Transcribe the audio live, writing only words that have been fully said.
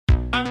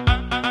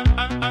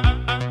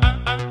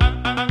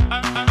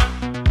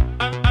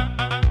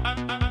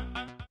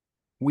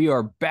We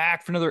are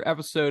back for another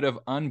episode of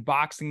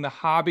Unboxing the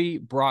Hobby,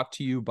 brought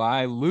to you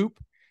by Loop.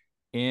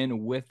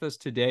 And with us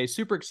today,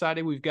 super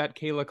excited, we've got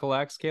Kayla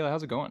Collects. Kayla,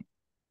 how's it going?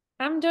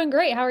 I'm doing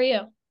great. How are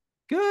you?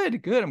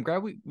 Good, good. I'm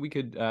glad we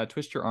could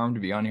twist your arm to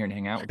be on here and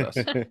hang out with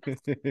us.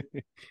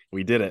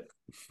 We did it.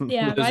 For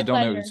Yeah, those my that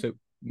don't know, pleasure. so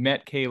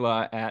met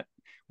Kayla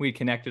we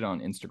connected on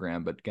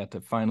Instagram, but got to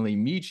finally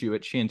meet you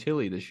at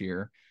Chantilly this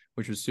year,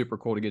 which was super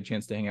cool to get a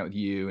chance to hang out with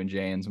you and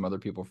Jay and some other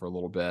people for a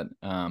little bit.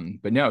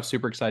 But no,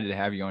 super excited to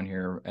have you on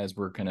here as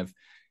we're kind of,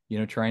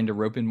 trying to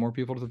rope in more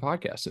people to the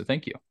podcast. So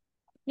thank you.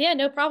 Yeah,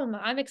 no problem.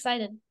 I'm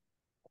excited.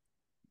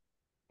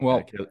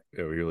 Well,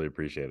 we really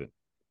appreciate it.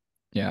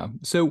 Yeah.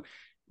 So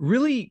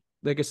really,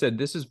 like I said,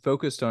 this is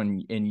focused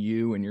on in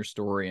you and your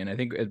story. And I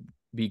think it'd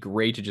be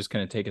great to just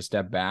kind of take a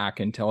step back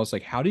and tell us,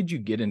 like, how did you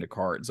get into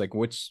cards? Like,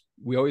 I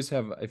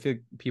feel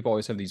like people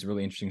always have these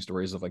really interesting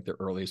stories of like their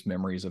earliest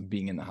memories of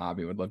being in the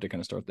hobby. Would love to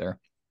kind of start there.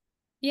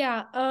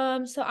 Yeah,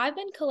 so I've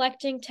been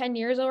collecting 10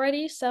 years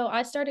already. So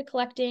I started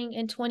collecting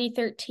in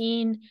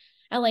 2013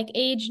 at like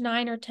age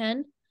 9 or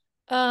 10.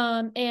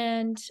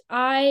 And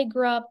I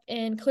grew up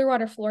in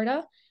Clearwater,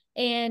 Florida.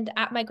 And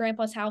at my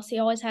grandpa's house, he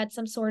always had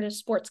some sort of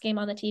sports game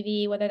on the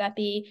TV, whether that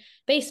be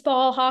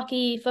baseball,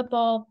 hockey,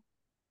 football,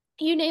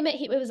 you name it.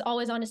 It was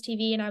always on his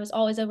TV, and I was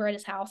always over at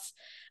his house.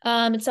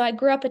 And so I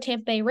grew up a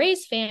Tampa Bay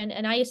Rays fan,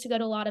 and I used to go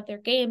to a lot of their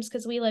games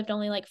because we lived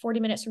only like 40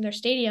 minutes from their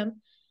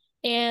stadium.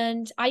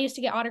 And I used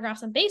to get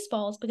autographs on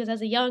baseballs because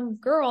as a young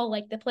girl,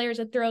 like the players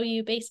would throw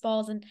you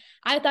baseballs, and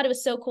I thought it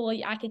was so cool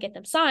I could get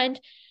them signed.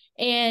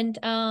 And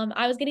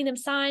I was getting them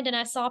signed, and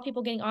I saw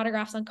people getting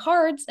autographs on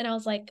cards, and I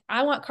was like,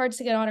 I want cards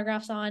to get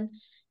autographs on.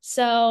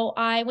 So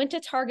I went to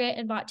Target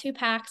and bought 2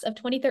 packs of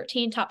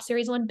 2013 Top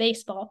Series 1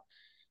 baseball.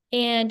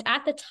 And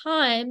at the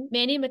time,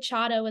 Manny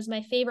Machado was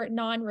my favorite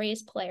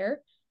non-Rays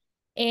player.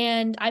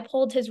 And I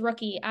pulled his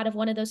rookie out of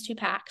one of those 2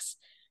 packs.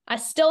 I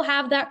still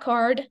have that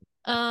card.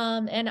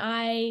 And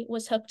I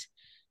was hooked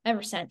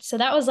ever since. So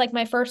that was like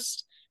my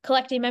first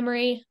collecting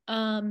memory.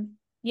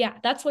 Yeah,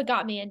 that's what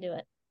got me into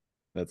it.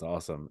 That's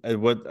awesome. And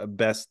what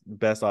best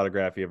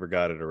autograph you ever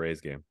got at a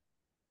Rays game?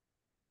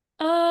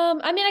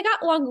 I mean, I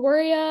got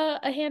Longoria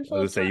a I handful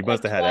was of gonna say times, you like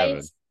must have had Evan.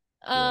 twice.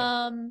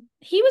 Yeah.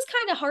 He was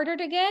kind of harder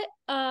to get.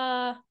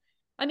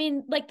 I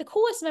mean, like the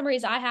coolest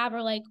memories I have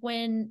are like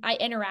when I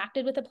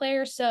interacted with the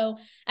players. So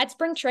at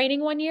spring training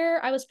one year,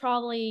 I was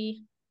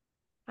probably,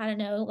 I don't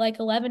know, like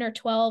 11 or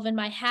 12, and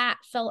my hat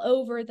fell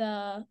over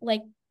the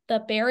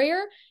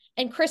barrier.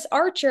 And Chris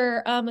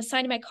Archer was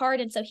signing my card.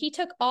 And so he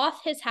took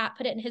off his hat,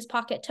 put it in his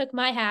pocket, took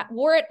my hat,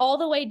 wore it all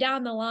the way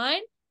down the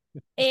line,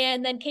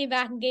 and then came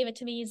back and gave it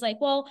to me. He's like,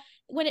 well,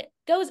 when it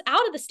goes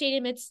out of the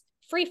stadium, it's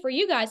free for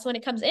you guys. So when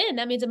it comes in,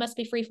 that means it must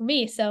be free for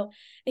me. So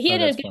he Oh,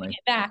 ended that's up giving funny.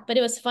 it back, but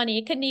it was funny.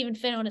 It couldn't even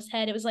fit on his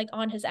head. It was like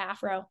on his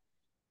afro.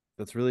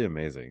 That's really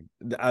amazing.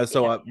 Yeah.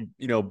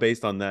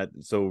 Based on that,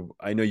 so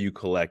I know you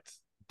collect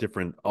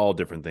all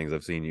different things.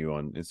 I've seen you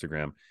on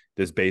Instagram.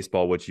 Does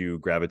baseball what you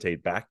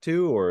gravitate back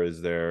to, or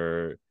is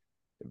there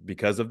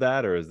because of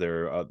that, or is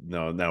there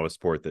now a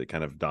sport that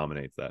kind of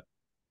dominates that?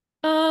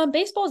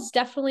 Baseball is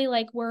definitely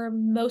like where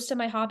most of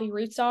my hobby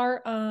roots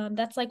are.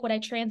 That's like what I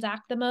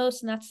transact the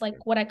most, and that's like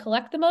what I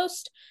collect the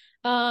most.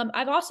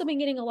 I've also been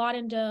getting a lot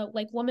into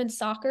like women's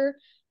soccer.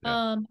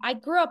 Yeah. I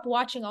grew up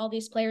watching all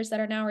these players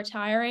that are now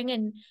retiring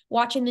and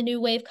watching the new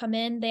wave come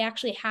in. They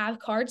actually have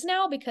cards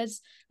now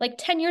because like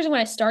 10 years ago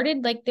when I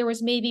started, like there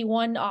was maybe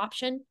one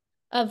option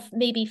of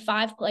maybe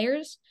 5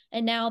 players,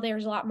 and now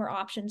there's a lot more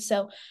options.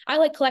 So I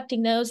like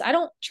collecting those. I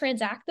don't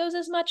transact those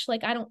as much.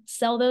 Like I don't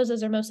sell those.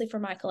 Those are mostly for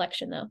my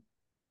collection though.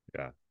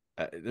 Yeah.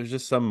 There's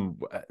just some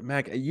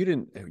Mac.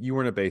 You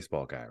weren't a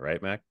baseball guy,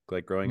 right, Mac?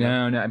 Like growing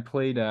up. No, I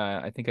played,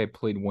 I think I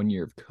played 1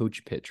 year of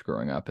coach pitch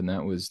growing up, and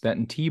that was that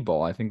in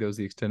T-ball. I think that was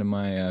the extent of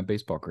my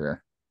baseball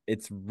career.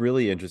 It's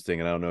really interesting,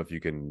 and I don't know if you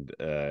can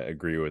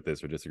agree with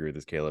this or disagree with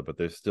this, Kayla, but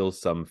there's still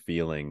some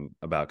feeling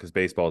about, because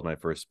baseball is my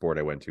first sport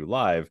I went to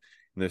live,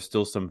 and there's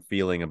still some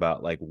feeling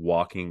about like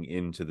walking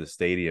into the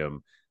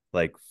stadium,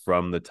 like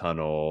from the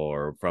tunnel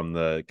or from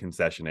the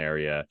concession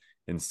area,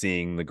 and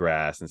seeing the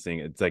grass and seeing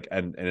it's like,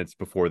 and it's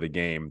before the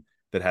game,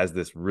 that has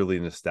this really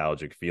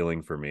nostalgic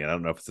feeling for me. And I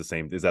don't know if it's the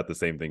same. Is that the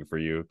same thing for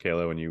you,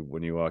 Kayla,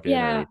 when you walk in?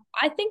 Yeah, Or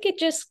I think it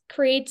just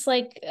creates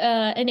like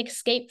an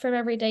escape from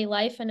everyday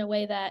life in a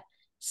way that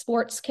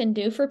sports can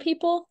do for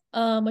people.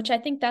 Which I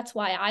think that's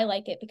why I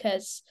like it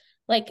because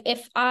like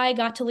if I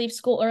got to leave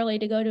school early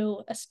to go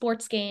to a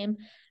sports game,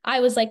 I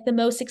was like the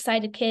most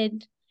excited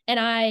kid and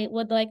I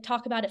would like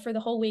talk about it for the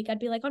whole week. I'd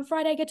be like, on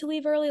Friday I get to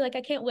leave early, like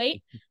I can't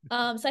wait.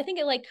 So I think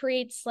it like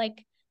creates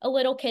like a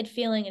little kid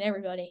feeling in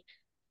everybody.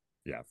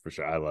 yeah, for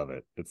sure, I love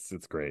it.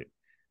 It's great.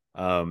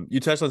 You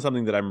touched on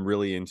something that I'm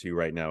really into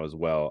right now as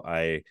well.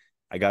 I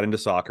got into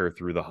soccer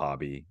through the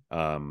hobby.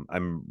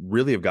 I'm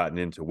really have gotten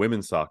into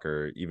women's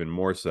soccer even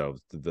more so.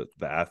 The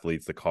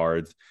athletes, the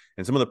cards,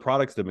 and some of the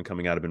products that have been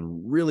coming out have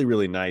been really,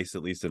 really nice,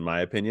 at least in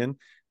my opinion.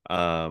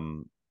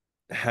 Um,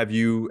 are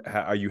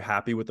you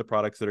happy with the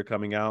products that are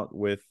coming out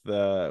with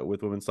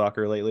women's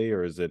soccer lately,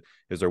 or is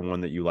there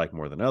one that you like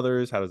more than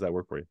others? How does that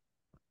work for you?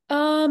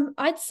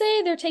 I'd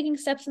say they're taking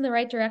steps in the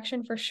right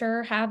direction for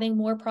sure, having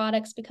more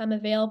products become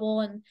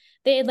available. And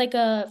they had like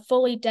a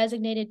fully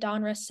designated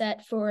Donruss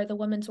set for the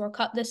Women's World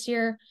Cup this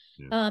year.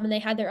 Yeah. And they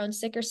had their own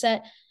sticker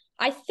set.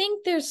 I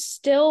think there's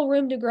still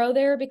room to grow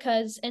there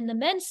because in the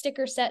men's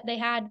sticker set, they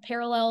had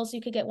parallels.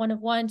 You could get one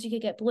of ones, you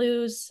could get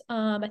blues.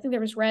 I think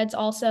there was reds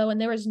also, and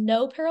there was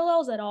no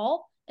parallels at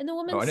all in the Oh,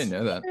 I women's didn't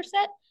know that. sticker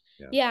set.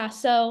 Yeah. Yeah,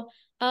 so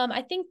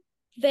I think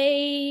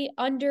they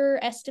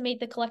underestimate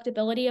the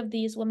collectability of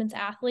these women's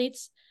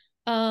athletes.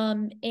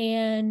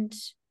 And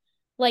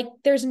like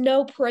there's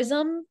no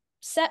prism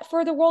set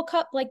for the World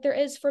Cup like there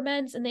is for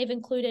men's, and they've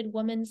included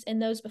women's in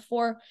those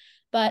before.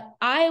 But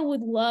I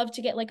would love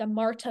to get like a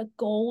Marta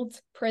gold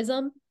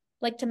prism,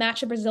 like to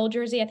match a Brazil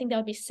jersey. I think that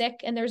would be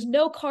sick. And there's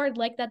no card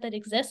like that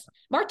exists.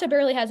 Marta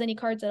barely has any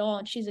cards at all,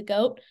 and she's a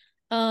goat.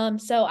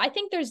 So I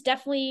think there's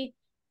definitely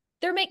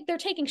they're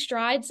taking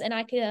strides, and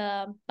I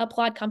could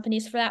applaud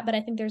companies for that. But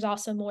I think there's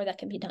also more that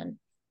can be done.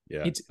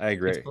 Yeah, It's I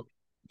agree.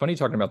 funny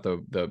talking about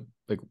the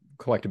like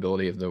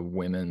collectability of the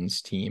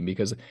women's team,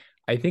 because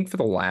I think for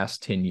the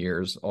last 10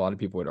 years, a lot of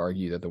people would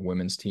argue that the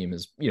women's team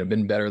has,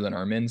 been better than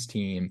our men's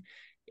team.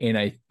 And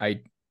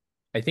I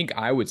think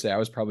I would say I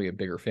was probably a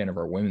bigger fan of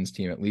our women's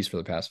team, at least for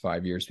the past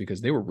 5 years,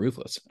 because they were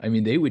ruthless. I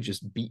mean, they would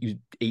just beat you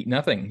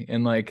 8-0.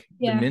 And like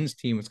the Yeah. men's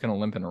team was kind of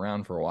limping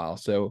around for a while.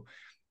 So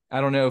I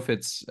don't know if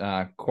it's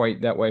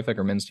quite that way. I feel like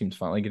our men's team's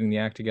finally getting the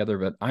act together,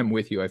 but I'm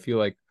with you. I feel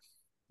like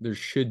there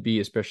should be,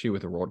 especially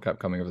with the World Cup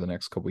coming over the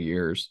next couple of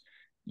years,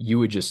 you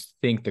would just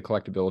think the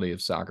collectability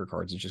of soccer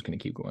cards is just going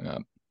to keep going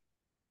up.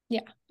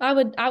 Yeah, I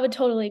would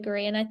totally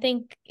agree. And I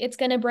think it's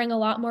going to bring a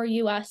lot more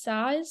US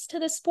eyes to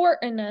the sport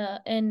in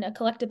a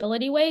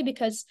collectability way,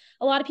 because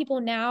a lot of people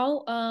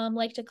now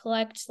like to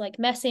collect like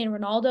Messi and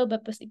Ronaldo,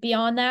 but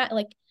beyond that,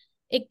 like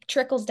it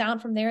trickles down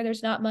from there.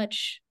 There's not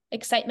much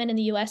excitement in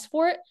the US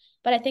for it.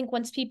 But I think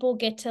once people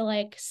get to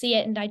like see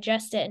it and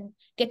digest it and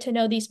get to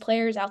know these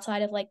players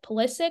outside of like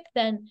Pulisic,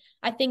 then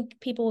I think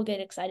people will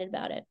get excited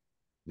about it.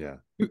 Yeah,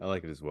 I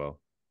like it as well.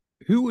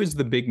 Who is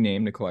the big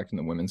name to collect in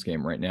the women's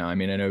game right now? I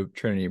mean, I know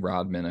Trinity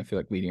Rodman, I feel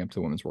like leading up to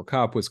the Women's World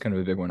Cup was kind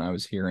of a big one I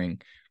was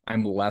hearing.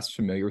 I'm less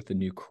familiar with the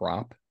new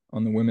crop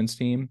on the women's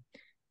team.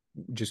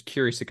 Just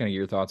curious to kind of get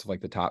your thoughts of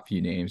like the top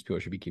few names people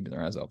should be keeping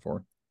their eyes out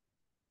for.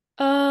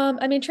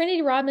 I mean,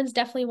 Trinity Rodman's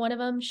definitely one of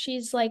them.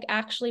 She's like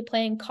actually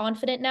playing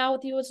confident now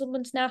with the U.S.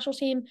 Women's National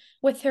Team.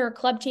 With her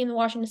club team, the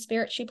Washington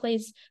Spirit, she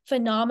plays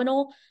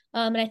phenomenal.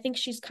 And I think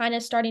she's kind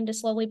of starting to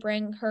slowly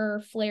bring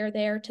her flair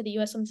there to the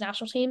U.S. Women's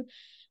National Team.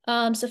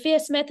 Sophia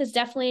Smith is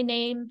definitely a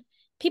name.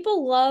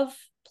 People love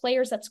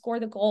players that score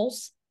the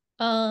goals.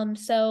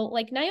 So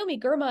like Naomi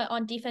Girma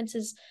on defense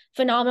is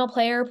phenomenal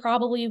player,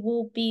 probably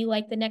will be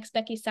like the next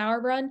Becky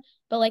Sauerbrunn,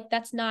 but like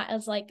that's not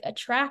as like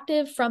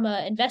attractive from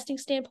a investing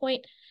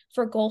standpoint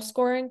for goal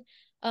scoring.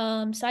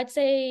 So I'd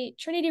say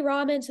Trinity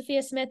Rodman,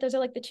 Sophia Smith, those are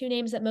like the two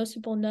names that most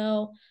people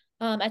know.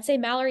 I'd say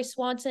Mallory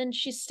Swanson,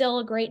 she's still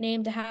a great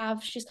name to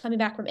have. She's coming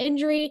back from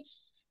injury.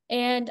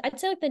 And I'd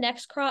say like the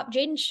next crop,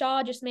 Jaden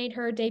Shaw just made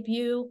her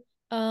debut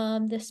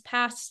this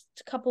past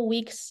couple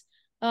weeks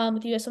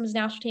with the U.S. Women's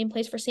National Team,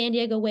 plays for San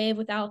Diego Wave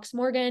with Alex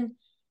Morgan.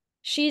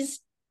 She's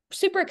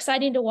super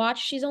exciting to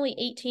watch. She's only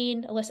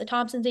 18. Alyssa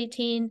Thompson's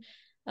 18.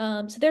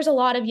 So there's a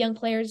lot of young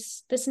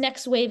players. This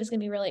next wave is going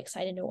to be really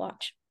exciting to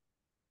watch.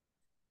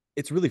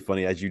 It's really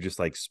funny as you just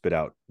like spit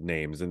out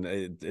names, and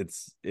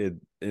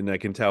and I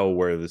can tell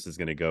where this is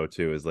going to go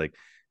to. Is like,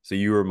 so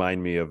you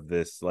remind me of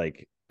this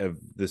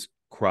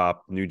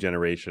crop, new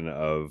generation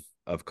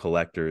of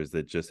collectors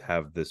that just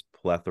have this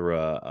plethora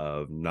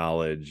of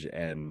knowledge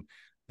and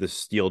the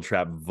steel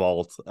trap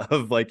vault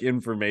of like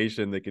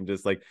information that can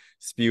just like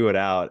spew it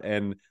out.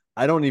 And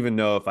I don't even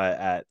know if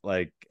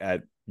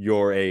at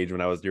your age, when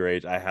I was your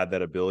age, I had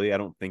that ability. I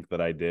don't think that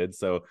I did.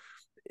 So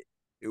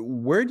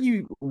where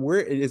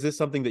is this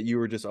something that you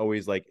were just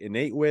always like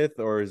innate with,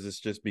 or is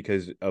this just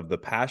because of the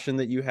passion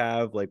that you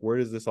have? Like, where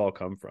does this all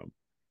come from?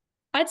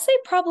 I'd say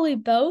probably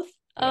both.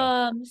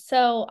 Yeah.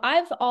 So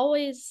I've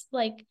always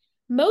like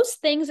most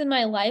things in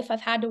my life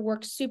I've had to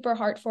work super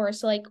hard for.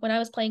 So like when I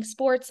was playing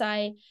sports,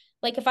 I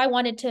like if I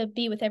wanted to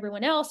be with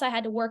everyone else, I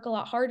had to work a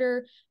lot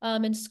harder.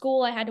 In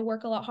school, I had to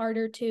work a lot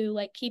harder to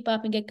like keep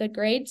up and get good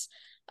grades.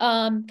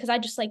 Because I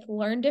just like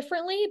learn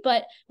differently.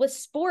 But with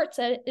sports,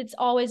 it's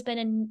always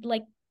been a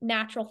like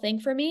natural thing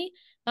for me.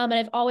 And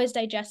I've always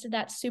digested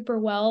that super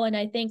well. And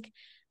I think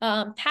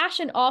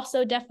passion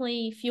also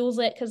definitely fuels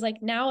it, because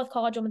like now with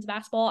college women's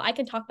basketball, I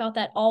can talk about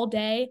that all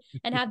day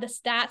and have the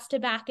stats to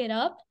back it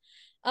up.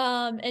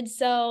 And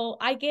so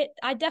I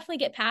definitely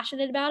get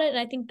passionate about it. And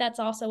I think that's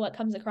also what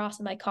comes across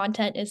in my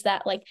content, is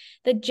that like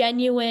the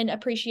genuine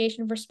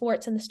appreciation for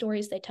sports and the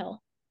stories they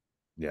tell.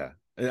 Yeah,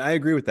 and I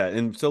agree with that.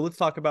 And so let's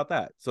talk about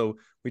that. So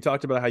we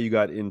talked about how you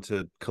got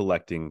into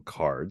collecting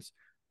cards,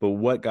 but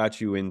what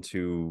got you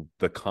into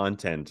the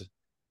content,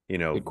 Good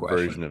version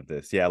question. of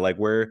this? Yeah, like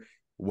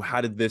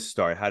how did this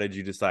start? How did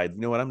you decide, you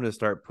know what, I'm going to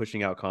start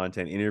pushing out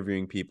content,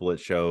 interviewing people at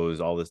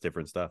shows, all this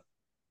different stuff?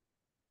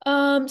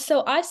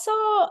 So I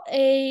saw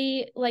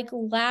a like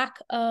lack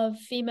of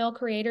female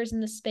creators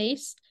in the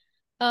space.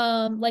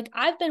 Like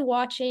I've been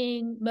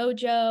watching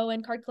Mojo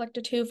and Card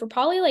Collector 2 for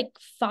probably like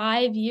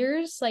 5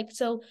 years, like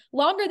so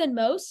longer than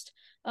most,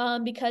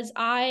 because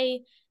I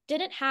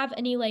didn't have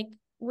any like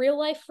real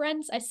life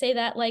friends. I say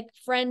that like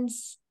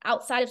friends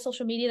outside of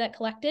social media that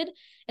collected.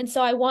 And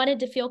so I wanted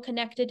to feel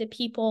connected to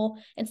people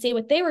and see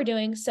what they were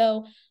doing.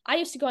 So I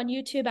used to go on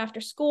YouTube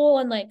after school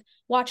and like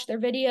watch their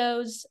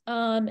videos.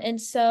 And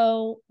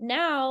so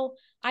now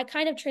I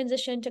kind of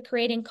transitioned to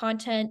creating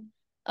content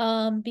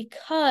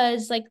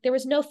because like there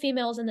was no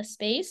females in the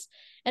space,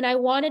 and I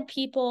wanted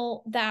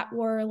people that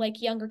were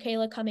like younger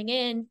Kayla coming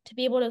in to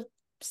be able to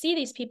see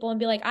these people and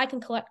be like, I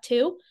can collect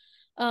too.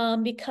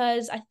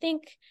 Because I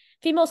think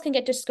females can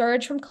get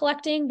discouraged from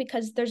collecting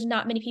because there's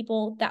not many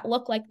people that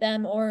look like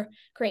them or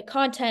create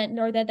content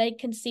or that they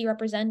can see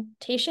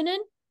representation in.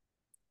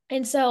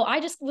 And so I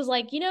just was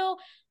like, I'm going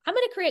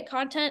to create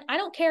content. I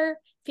don't care if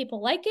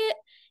people like it,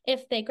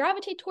 if they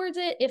gravitate towards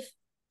it, if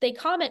they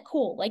comment,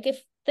 cool. Like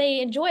if they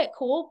enjoy it,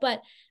 cool.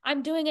 But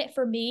I'm doing it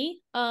for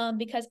me,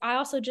 because I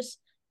also just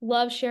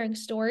love sharing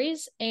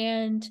stories.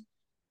 And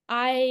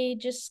I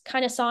just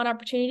kind of saw an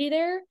opportunity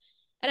there.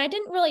 And I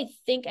didn't really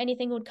think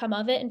anything would come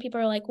of it. And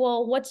people are like,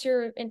 well, what's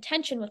your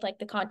intention with like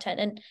the content?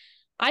 And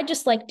I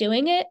just like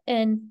doing it,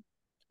 and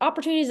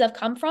opportunities have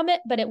come from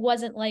it, but it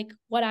wasn't like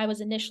what I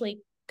was initially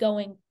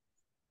going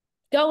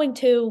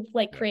to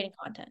like Yeah. creating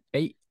content.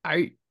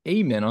 I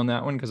amen on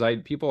that one, because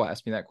people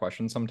ask me that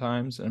question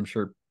sometimes, and I'm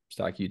sure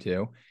Stock you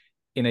too.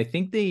 And I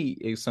think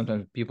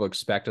sometimes people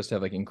expect us to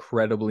have like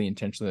incredibly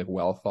intentionally like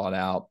well thought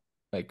out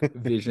like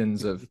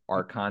visions of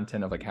our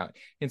content, of like how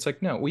it's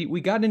like, no,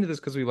 we got into this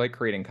because we like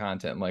creating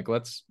content. Like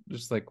let's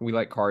just like, we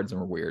like cards and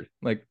we're weird.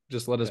 Like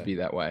just let us Yeah. be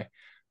that way.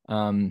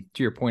 To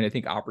your point, I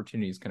think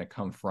opportunity is going to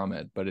come from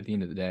it, but at the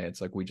end of the day, it's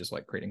like we just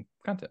like creating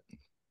content.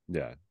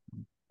 Yeah.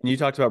 And you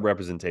talked about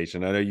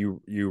representation. I know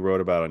you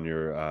wrote about on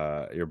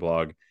your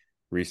blog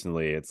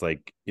recently. It's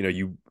like,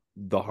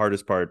 the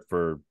hardest part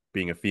for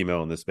being a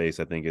female in this space,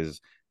 I think, is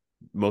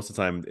most of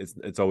the time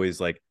it's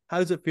always like, how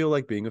does it feel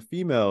like being a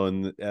female?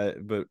 And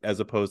but as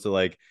opposed to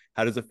like,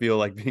 how does it feel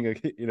like being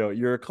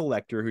you're a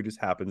collector who just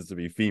happens to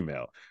be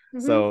female.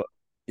 Mm-hmm. So,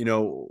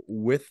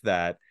 with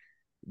that,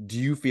 do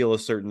you feel a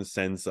certain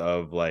sense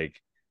of like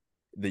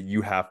that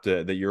you have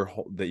to that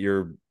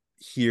you're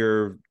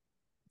here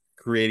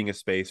creating a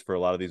space for a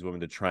lot of these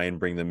women to try and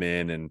bring them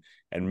in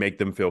and make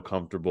them feel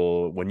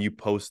comfortable when you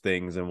post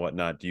things and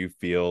whatnot? Do you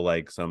feel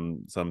like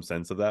some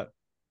sense of that?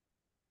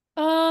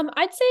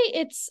 I'd say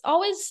it's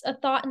always a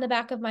thought in the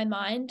back of my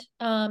mind.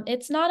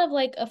 It's not of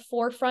like a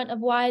forefront of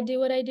why I do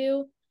what I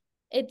do.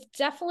 It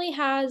definitely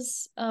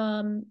has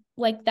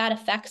like that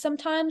effect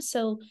sometimes.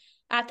 So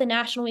at the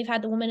national, we've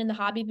had the woman in the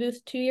hobby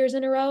booth 2 years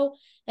in a row,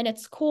 and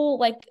it's cool.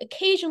 Like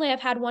occasionally, I've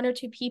had one or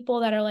two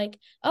people that are like,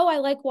 "Oh, I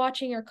like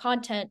watching your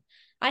content."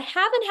 I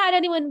haven't had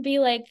anyone be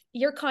like,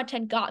 "Your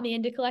content got me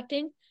into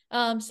collecting."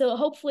 So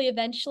hopefully,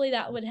 eventually,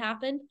 that would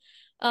happen.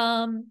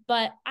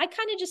 But I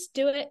kind of just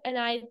do it, and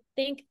I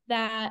think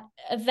that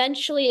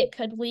eventually it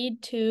could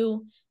lead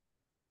to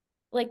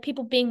like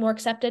people being more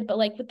accepted. But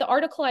like with the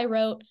article I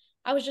wrote,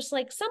 I was just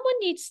like, someone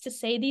needs to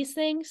say these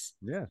things.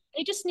 Yeah.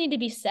 They just need to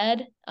be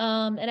said.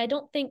 And I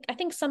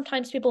think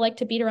sometimes people like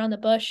to beat around the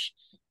bush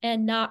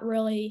and not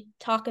really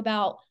talk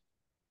about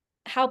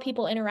how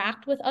people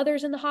interact with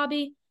others in the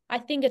hobby. I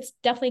think it's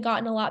definitely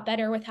gotten a lot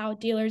better with how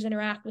dealers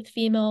interact with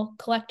female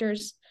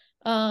collectors.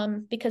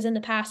 Because in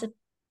the past,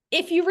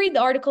 if you read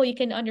the article, you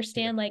can Yeah.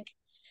 understand like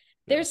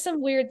Yeah. there's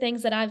some weird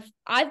things that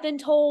I've been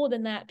told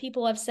and that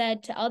people have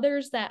said to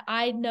others that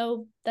I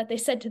know that they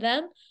said to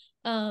them.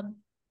 Um,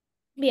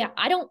 yeah,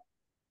 I don't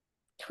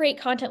create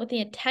content with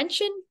the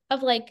intention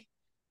of like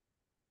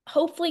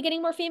hopefully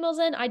getting more females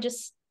in. I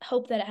just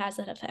hope that it has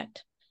that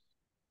effect.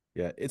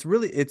 Yeah, it's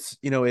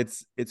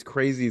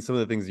crazy. Some of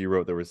the things you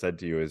wrote that were said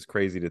to you is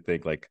crazy to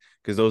think, like,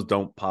 because those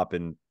don't pop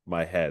in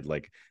my head.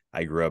 Like,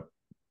 I grew up,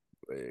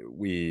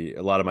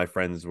 a lot of my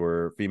friends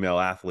were female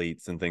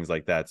athletes and things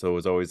like that, so it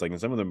was always like,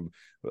 and some of them,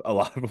 a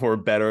lot of them were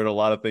better at a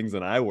lot of things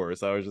than I were,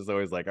 so I was just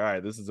always like, all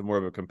right, this is more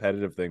of a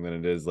competitive thing than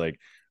it is like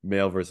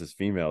male versus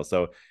female.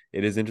 So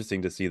it is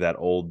interesting to see that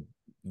old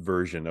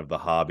version of the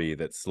hobby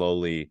that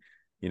slowly,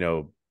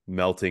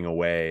 melting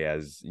away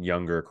as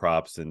younger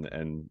crops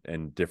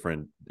and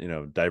different,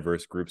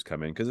 diverse groups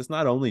come in, because it's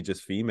not only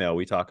just female.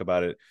 We talk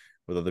about it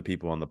with other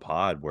people on the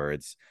pod where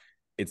it's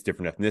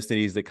different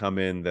ethnicities that come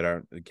in that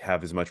aren't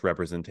have as much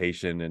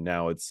representation, and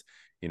now it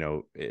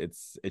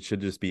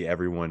should just be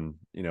everyone,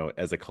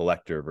 as a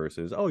collector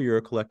versus, oh, you're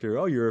a collector,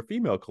 oh, you're a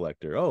female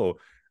collector, oh,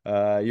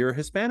 you're a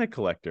Hispanic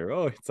collector,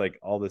 oh, it's like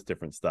all this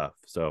different stuff.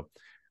 So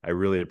I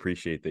really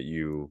appreciate that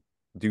you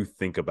do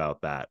think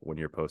about that when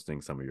you're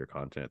posting some of your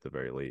content. At the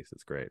very least,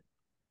 it's great.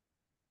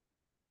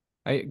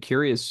 I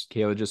curious,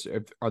 Kayla, just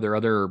are there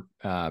other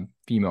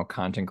female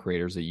content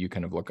creators that you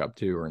kind of look up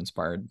to or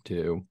inspired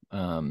to?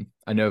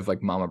 I know of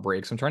like Mama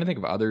Breaks. I'm trying to think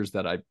of others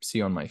that I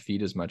see on my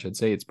feed as much. I'd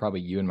say it's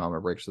probably you and Mama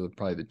Breaks are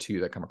probably the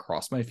two that come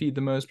across my feed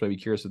the most, but I'd be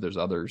curious if there's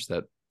others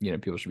that,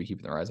 people should be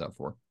keeping their eyes out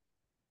for.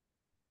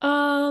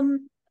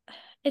 Um,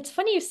 It's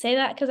funny you say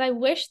that because I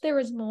wish there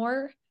was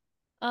more.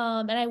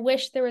 And I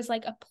wish there was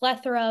like a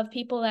plethora of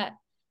people that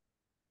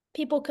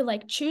people could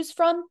like choose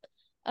from.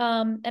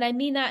 And I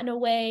mean that in a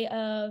way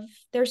of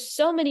there's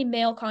so many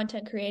male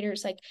content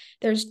creators. Like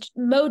there's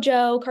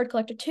Mojo, Card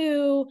Collector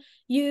 2,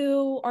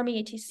 you,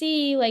 Army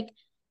ATC. Like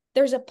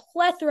there's a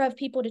plethora of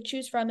people to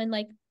choose from. And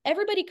like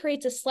everybody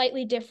creates a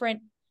slightly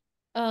different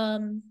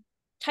um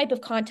type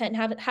of content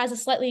and has a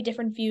slightly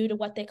different view to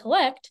what they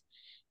collect.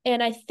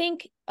 And I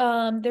think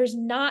there's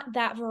not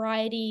that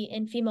variety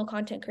in female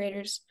content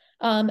creators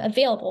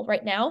available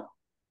right now.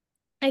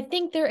 I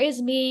think there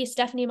is me,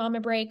 Stephanie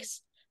Mama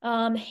Breaks,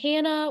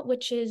 Hannah,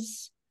 which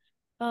is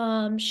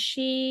I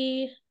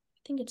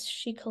think it's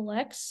she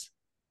collects.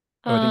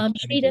 Oh, I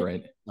She think you're did,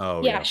 right.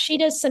 Oh yeah, yeah. she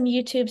does some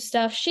YouTube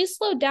stuff. She's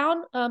slowed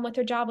down with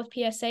her job with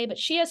PSA, but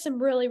she has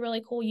some really,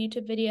 really cool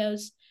YouTube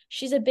videos.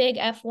 She's a big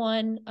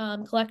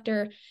F1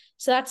 collector.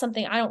 So that's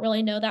something I don't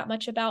really know that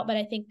much about, but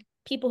I think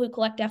people who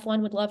collect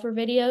F1 would love her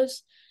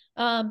videos.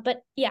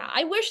 But yeah,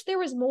 I wish there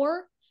was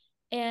more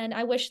and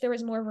I wish there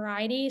was more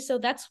variety. So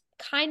that's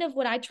kind of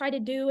what I try to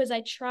do is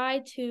I try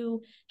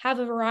to have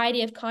a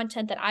variety of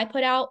content that I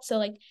put out. So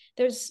like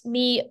there's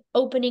me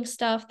opening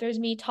stuff, there's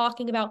me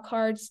talking about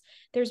cards,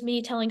 there's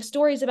me telling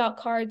stories about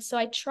cards. So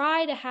I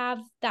try to have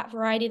that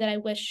variety that I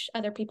wish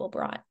other people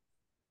brought.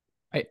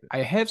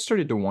 I have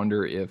started to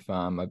wonder if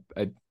I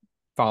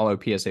follow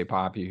PSA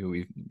Poppy, who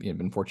we've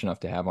been fortunate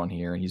enough to have on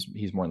here, and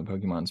he's more in the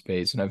Pokemon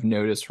space. And I've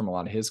noticed from a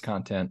lot of his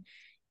content,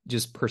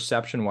 just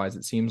perception wise,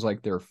 it seems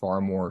like there are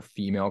far more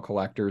female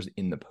collectors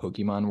in the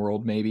Pokemon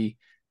world, maybe,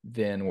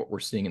 than what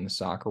we're seeing in the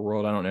soccer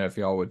world. I don't know if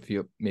y'all would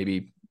feel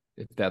maybe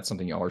if that's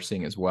something y'all are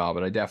seeing as well,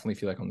 but I definitely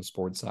feel like on the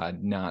sports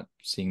side, not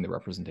seeing the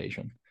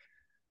representation.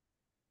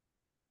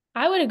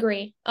 I would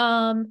agree.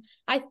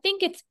 I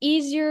think it's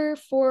easier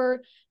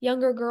for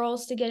younger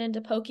girls to get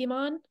into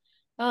Pokemon,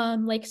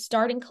 like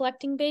starting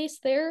collecting base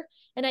there.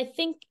 And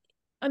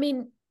I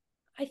mean,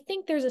 I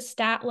think there's a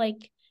stat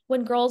like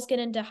when girls get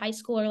into high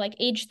school or like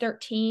age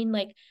 13,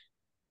 like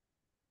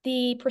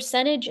the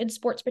percentage in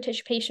sports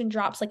participation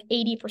drops like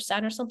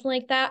 80% or something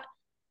like that.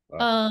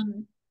 Wow.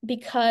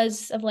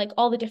 Because of like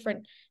all the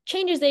different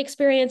changes they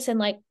experience and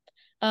like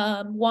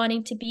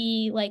wanting to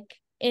be like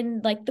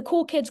in like the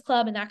cool kids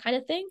club and that kind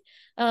of thing.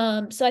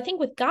 So I think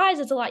with guys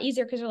it's a lot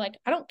easier because they're like,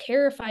 I don't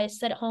care if I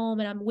sit at home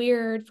and I'm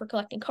weird for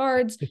collecting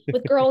cards.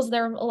 With girls,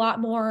 they're a lot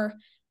more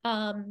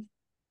um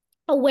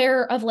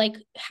aware of like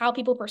how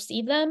people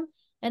perceive them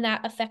and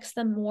that affects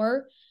them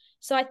more.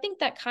 So I think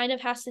that kind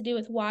of has to do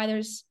with why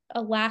there's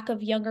a lack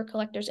of younger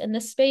collectors in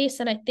this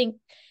space. And I think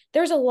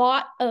there's a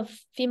lot of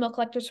female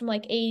collectors from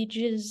like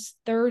ages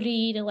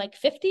 30 to like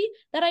 50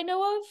 that I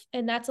know of.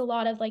 And that's a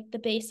lot of like the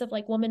base of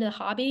like women in the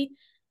hobby.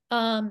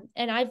 And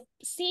I've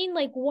seen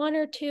like one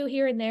or two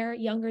here and there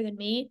younger than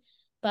me,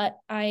 but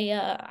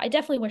I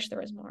definitely wish there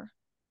was more.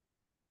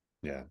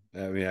 Yeah,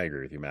 I mean, I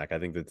agree with you, Mac. I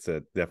think that's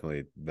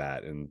definitely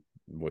that, and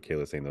what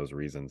Kayla's saying, those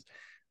reasons.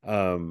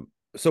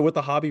 So with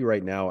the hobby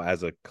right now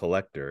as a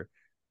collector,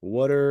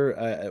 what are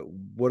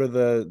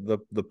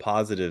the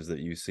positives that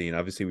you've seen?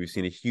 Obviously, we've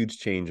seen a huge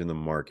change in the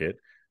market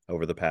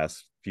over the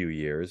past few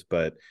years,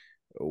 but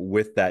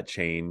with that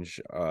change,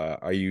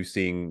 are you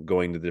seeing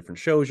going to different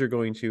shows you're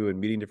going to and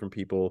meeting different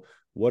people?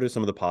 What are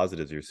some of the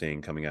positives you're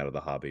seeing coming out of the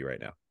hobby right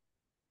now?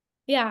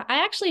 Yeah,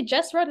 I actually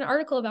just wrote an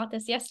article about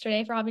this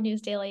yesterday for Hobby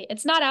News Daily.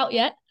 It's not out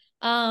yet,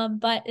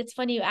 but it's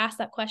funny you asked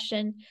that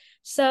question.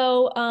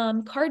 So,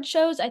 card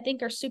shows I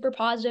think are super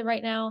positive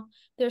right now.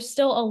 There's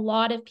still a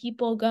lot of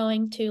people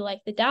going to like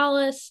the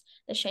Dallas,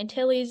 the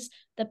Chantilly's,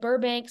 the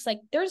Burbanks. Like,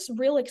 there's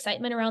real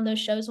excitement around those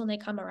shows when they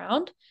come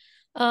around.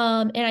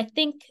 And I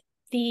think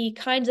the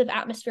kinds of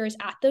atmospheres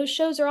at those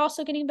shows are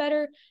also getting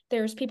better.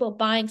 There's people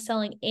buying,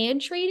 selling, and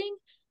trading,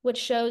 which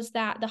shows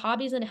that the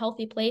hobby's in a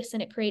healthy place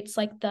and it creates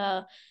like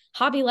the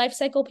hobby life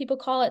cycle, people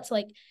call it. So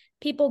like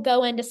people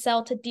go in to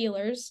sell to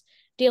dealers.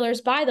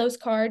 Dealers buy those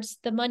cards.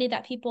 The money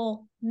that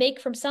people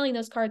make from selling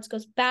those cards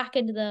goes back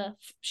into the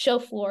show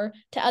floor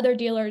to other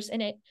dealers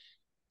and it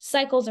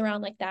cycles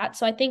around like that.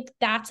 So I think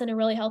that's in a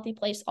really healthy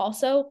place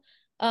also.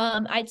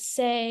 I'd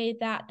say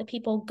that the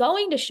people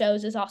going to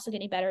shows is also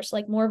getting better. So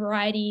like more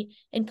variety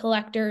in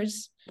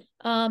collectors.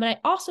 And I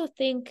also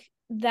think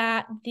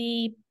that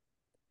the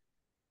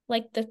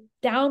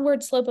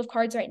downward slope of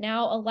cards right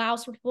now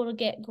allows for people to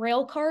get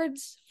grail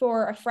cards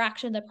for a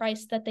fraction of the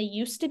price that they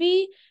used to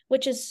be,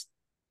 which is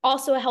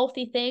also a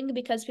healthy thing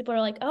because people are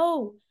like,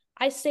 oh,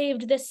 I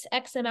saved this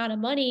X amount of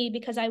money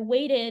because I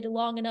waited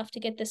long enough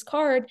to get this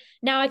card.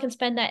 Now I can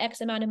spend that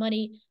X amount of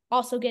money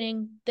also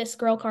getting this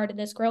grail card and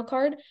this grail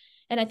card.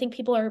 And I think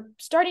people are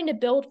starting to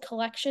build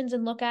collections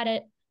and look at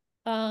it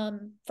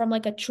from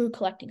like a true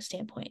collecting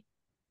standpoint.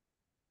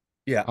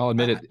 Yeah, I'll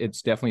admit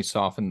it's definitely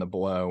softened the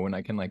blow when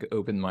I can like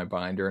open my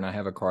binder and I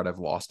have a card I've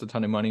lost a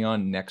ton of money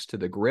on next to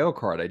the grail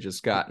card I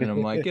just got. And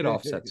I'm like, it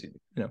offsets,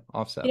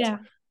 offsets. Yeah,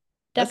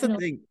 that's the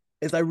definitely. thing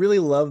is I really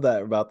love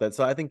that about that.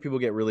 So I think people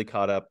get really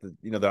caught up.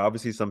 There are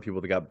obviously some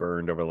people that got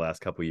burned over the last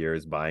couple of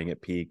years buying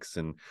at peaks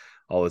and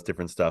all this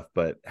different stuff,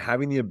 but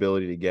having the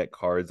ability to get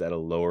cards at a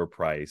lower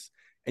price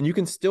and you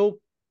can still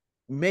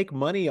make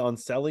money on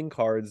selling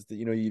cards that,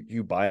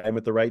 you buy them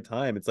at the right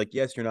time. It's like,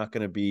 yes, you're not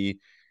going to be,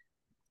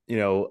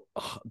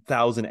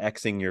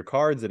 1,000xing your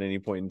cards at any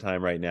point in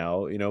time right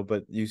now,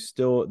 but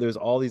there's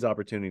all these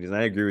opportunities. And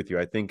I agree with you.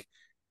 I think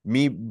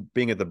me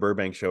being at the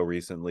Burbank show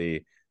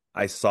recently,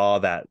 I saw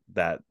that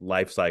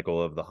life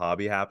cycle of the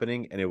hobby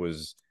happening, and it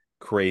was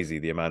crazy,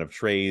 the amount of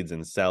trades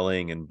and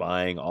selling and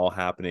buying all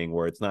happening,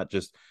 where it's not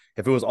just,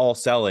 if it was all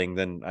selling,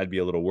 then I'd be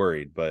a little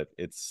worried, but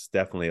it's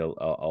definitely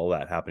all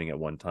that happening at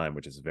one time,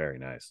 which is very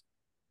nice.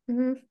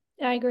 Mm-hmm.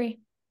 I agree.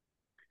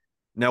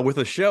 Now, with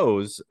the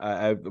shows,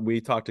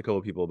 we talked to a couple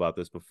of people about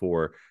this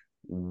before.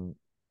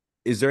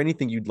 Is there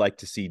anything you'd like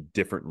to see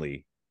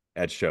differently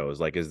at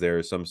shows? Like, is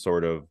there some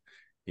sort of,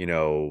 you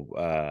know,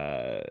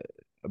 uh,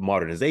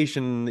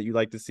 modernization that you'd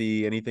like to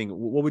see? Anything?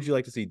 What would you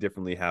like to see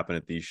differently happen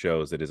at these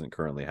shows that isn't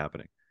currently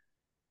happening?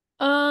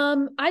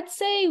 I'd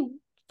say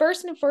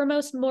first and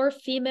foremost, more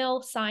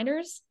female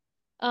signers.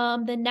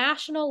 The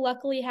national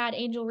luckily had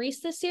Angel Reese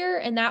this year,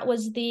 and that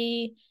was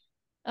the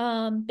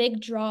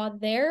big draw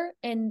there.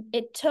 And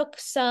it took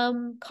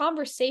some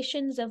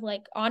conversations of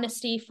like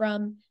honesty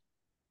from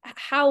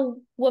how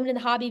women in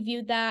the hobby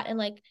viewed that, and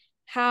like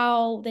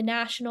how the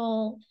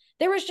national,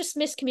 there was just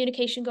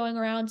miscommunication going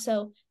around.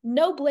 So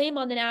no blame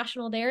on the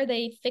national there.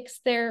 They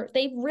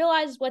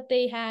realized what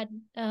they had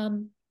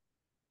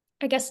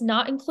I guess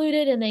not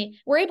included, and they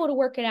were able to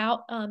work it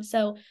out.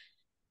 So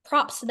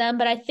props to them.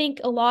 But I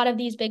think a lot of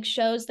these big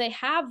shows, they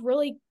have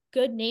really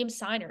good name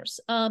signers,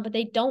 but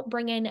they don't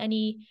bring in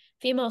any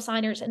female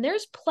signers. And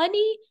there's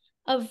plenty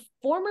of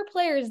former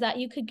players that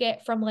you could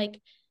get from like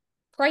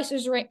price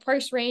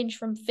range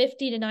from $50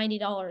 to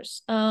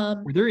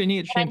 $90. Were there any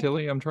at I,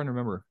 Chantilly? I'm trying to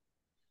remember.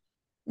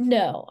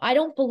 no, I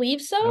don't believe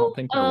I so. don't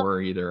think there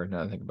were either. Now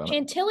that I think about it.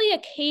 Chantilly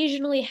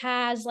occasionally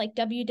has like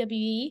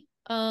WWE,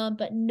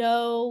 but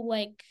no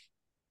like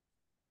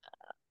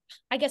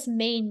I guess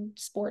main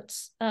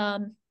sports.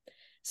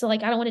 So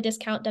like I don't want to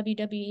discount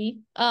WWE.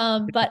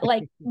 But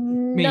like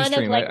none of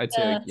Mainstream, like I'd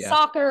say, the yeah.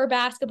 soccer,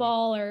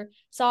 basketball, or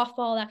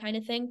softball, that kind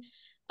of thing.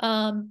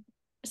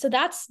 So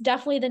that's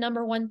definitely the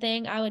number one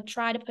thing I would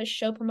try to push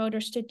show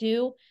promoters to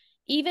do,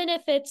 even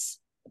if it's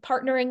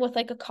partnering with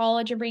like a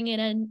college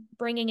and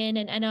bringing in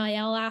an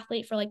NIL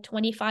athlete for like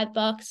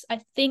 $25.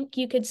 I think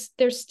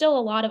there's still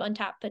a lot of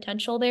untapped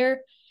potential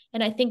there.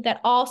 And I think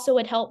that also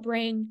would help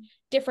bring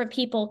different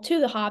people to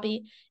the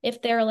hobby.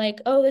 If they're like,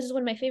 oh, this is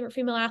one of my favorite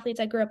female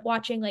athletes I grew up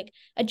watching, like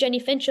a Jenny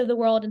Finch of the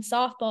world in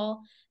softball,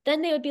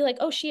 then they would be like,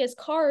 oh, she has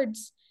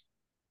cards,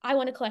 I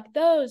want to collect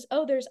those.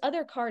 Oh, there's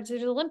other cards,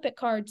 there's Olympic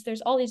cards,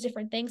 there's all these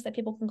different things that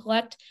people can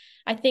collect.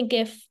 I think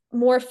if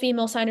more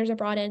female signers are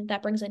brought in,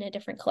 that brings in a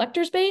different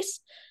collector's base.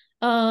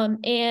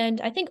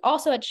 And I think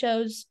also it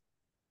shows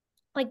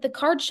like the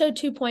card show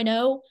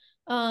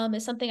 2.0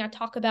 is something I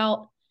talk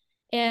about.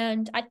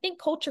 And I think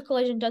Culture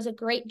Collision does a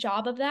great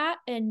job of that,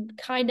 and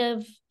kind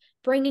of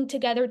bringing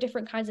together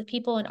different kinds of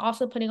people and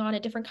also putting on a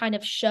different kind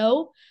of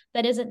show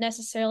that isn't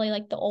necessarily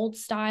like the old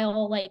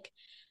style, like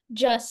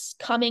just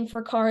coming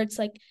for cards.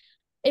 Like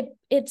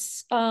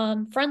it's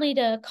friendly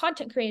to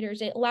content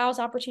creators. It allows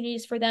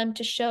opportunities for them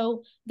to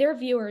show their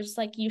viewers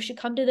like, you should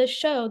come to this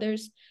show.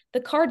 There's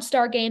the Card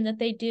Star game that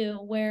they do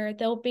where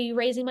they'll be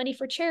raising money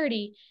for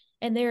charity,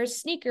 and there's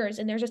sneakers,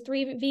 and there's a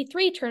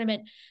 3v3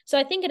 tournament. So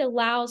I think it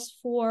allows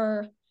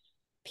for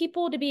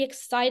people to be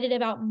excited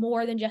about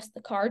more than just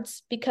the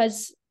cards,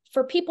 because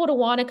for people to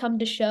want to come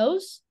to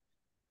shows,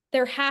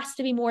 there has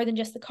to be more than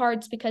just the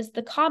cards, because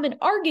the common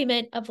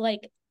argument of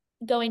like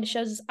going to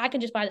shows is I can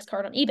just buy this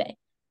card on eBay.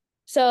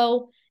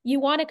 So you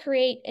want to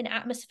create an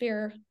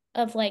atmosphere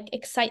of like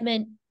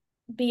excitement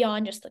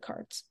beyond just the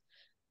cards.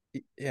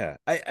 Yeah,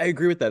 I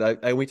agree with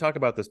that. We talked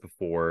about this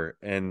before,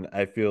 and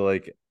I feel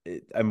like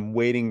I'm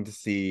waiting to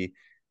see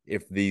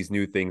if these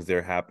new things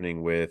they're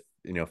happening with,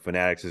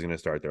 Fanatics is going to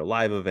start their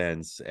live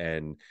events,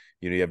 and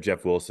you have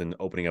Jeff Wilson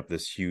opening up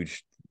this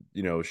huge,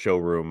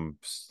 showroom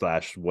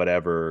slash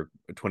whatever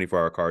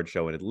 24-hour card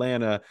show in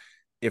Atlanta.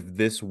 If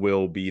this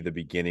will be the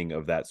beginning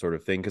of that sort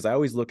of thing, because I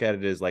always look at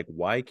it as like,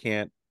 why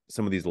can't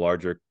some of these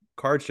larger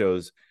card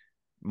shows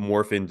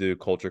morph into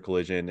Culture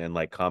Collision and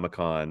like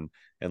Comic-Con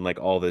and like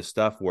all this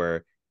stuff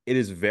where it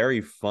is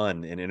very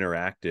fun and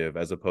interactive,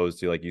 as opposed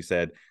to, like you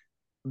said,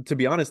 to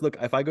be honest, look,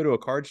 if I go to a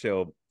card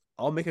show,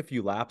 I'll make a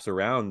few laps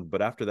around,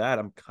 but after that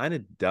I'm kind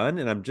of done,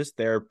 and I'm just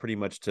there pretty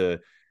much to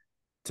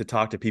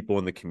talk to people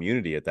in the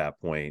community at that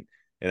point.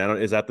 And I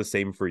don't, is that the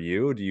same for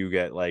you? Do you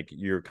get like,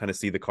 you're kind of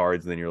see the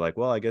cards and then you're like,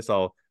 well, I guess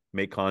I'll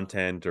make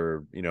content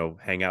or,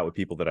 hang out with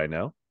people that I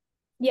know?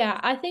 Yeah,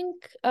 I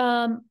think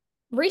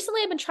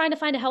recently I've been trying to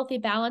find a healthy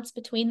balance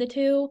between the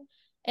two.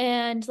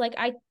 And like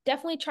I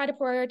definitely try to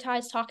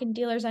prioritize talking to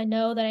dealers I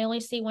know that I only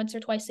see once or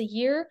twice a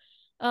year,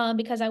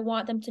 because I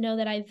want them to know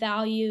that I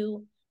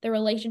value the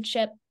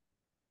relationship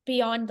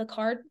beyond the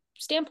card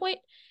standpoint.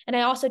 And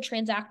I also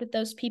transact with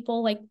those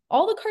people. Like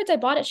all the cards I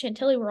bought at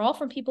Chantilly were all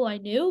from people I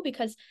knew,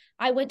 because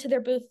I went to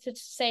their booth to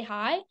say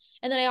hi.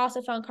 And then I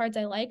also found cards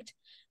I liked.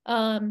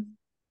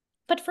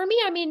 But But for me,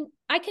 I mean,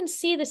 I can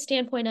see the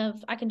standpoint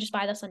of I can just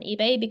buy this on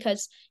eBay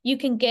because you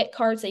can get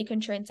cards that you can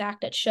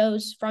transact at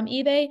shows from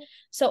eBay.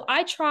 So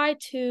I try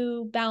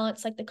to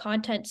balance like the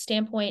content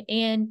standpoint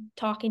and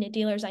talking to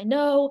dealers I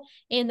know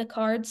and the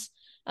cards.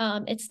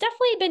 It's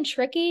definitely been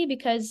tricky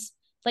because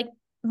like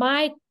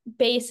my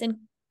base in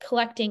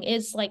collecting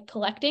is like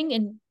collecting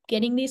and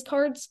getting these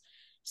cards.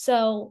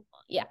 So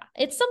yeah,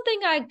 it's something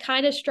I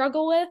kind of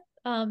struggle with.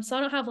 So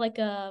I don't have like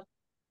a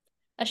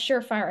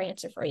surefire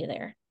answer for you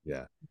there.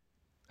 Yeah.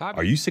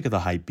 Are you sick of the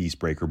hype beast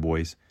breaker,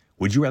 boys?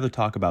 Would you rather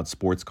talk about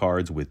sports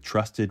cards with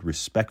trusted,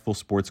 respectful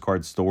sports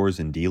card stores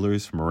and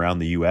dealers from around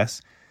the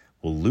U.S.?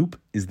 Well, Loop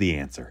is the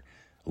answer.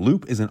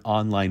 Loop is an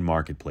online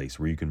marketplace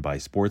where you can buy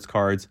sports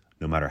cards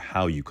no matter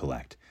how you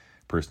collect.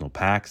 Personal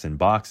packs and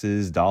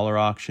boxes, dollar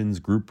auctions,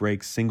 group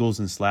breaks, singles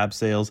and slab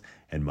sales,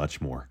 and much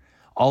more.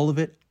 All of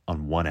it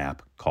on one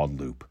app called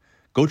Loop.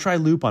 Go try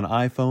Loop on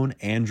iPhone,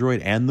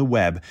 Android, and the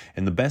web,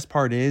 and the best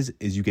part is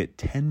you get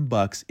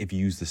 $10 if you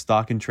use the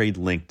stock and trade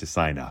link to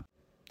sign up.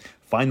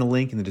 Find the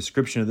link in the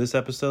description of this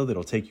episode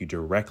that'll take you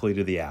directly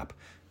to the app.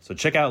 So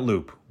check out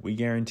Loop. We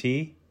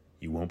guarantee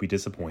you won't be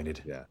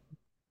disappointed. Yeah.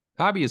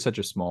 Hobby is such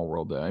a small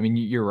world, though. I mean,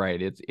 you're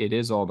right. It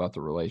is all about the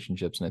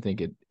relationships, and I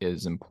think it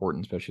is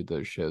important, especially at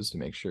those shows, to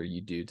make sure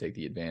you do take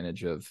the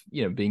advantage of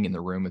being in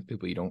the room with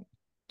people you don't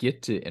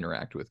get to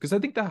interact with. Because I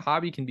think the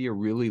hobby can be a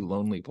really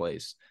lonely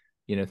place.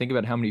 Think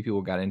about how many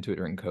people got into it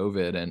during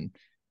COVID, and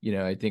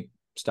I think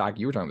Stock,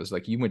 you were talking about this.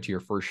 Like, you went to your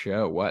first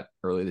show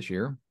early this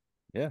year?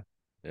 Yeah.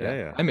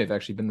 I may have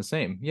actually been the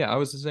same. Yeah, I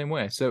was the same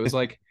way. So it was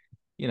like,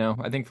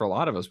 I think for a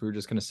lot of us, we were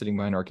just kind of sitting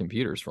behind our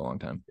computers for a long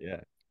time. Yeah.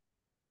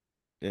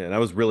 Yeah, and I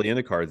was really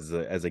into cards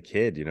as a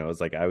kid. It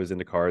was like I was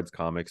into cards,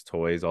 comics,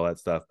 toys, all that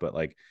stuff. But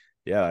like,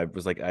 yeah, I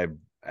was like,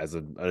 as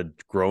a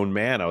grown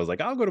man, I was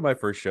like, I'll go to my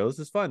first show. This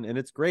is fun and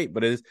it's great.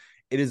 But it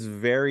is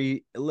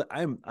very.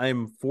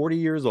 I'm 40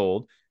 years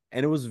old,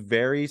 and it was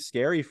very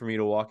scary for me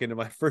to walk into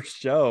my first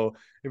show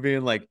and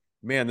being like,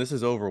 man, this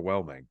is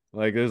overwhelming.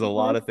 Like, there's a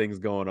lot of things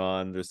going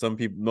on. There's some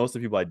people, most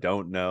of the people I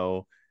don't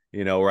know.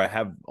 Or I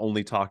have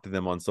only talked to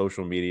them on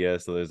social media.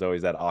 So there's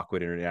always that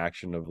awkward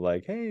interaction of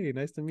like, hey,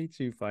 nice to meet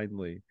you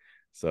finally.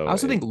 So I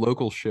also think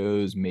local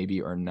shows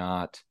maybe are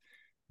not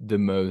the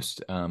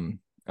most, I don't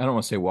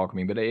want to say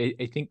welcoming, but I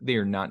think they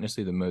are not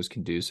necessarily the most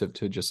conducive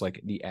to just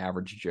like the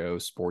average Joe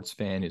sports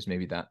fan who's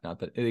maybe not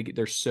that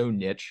they're so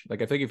niche.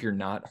 Like, I think if you're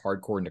not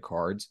hardcore into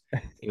cards,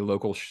 a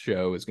local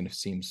show is going to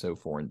seem so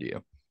foreign to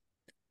you.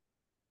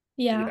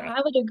 Yeah, I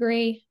would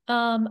agree.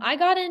 I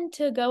got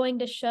into going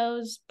to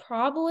shows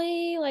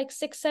probably like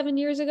 6, 7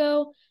 years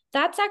ago.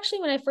 That's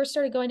actually when I first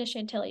started going to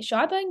Chantilly. So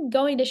I've been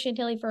going to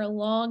Chantilly for a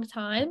long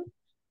time.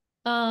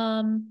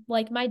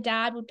 Like my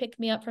dad would pick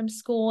me up from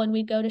school and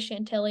we'd go to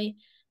Chantilly.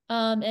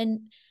 And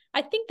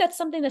I think that's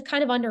something that's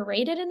kind of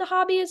underrated in the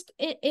hobby is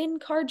in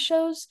card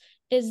shows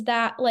is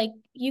that like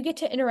you get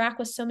to interact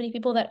with so many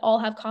people that all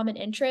have common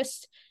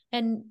interests.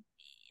 And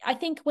I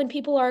think when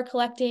people are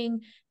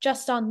collecting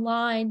just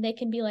online, they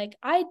can be like,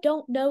 I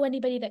don't know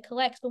anybody that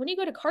collects. But when you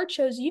go to card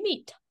shows, you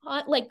meet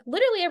like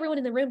literally everyone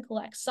in the room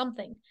collects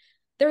something.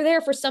 They're there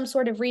for some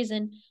sort of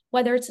reason,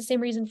 whether it's the same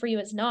reason for you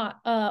as not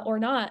or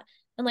not.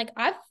 And like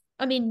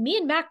me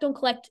and Mac don't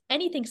collect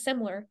anything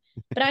similar,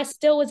 but I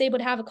still was able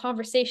to have a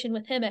conversation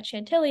with him at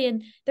Chantilly.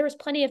 And there was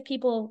plenty of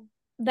people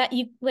that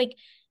you like.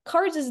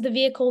 Cards is the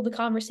vehicle, the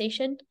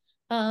conversation.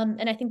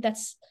 And I think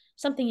that's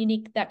something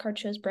unique that card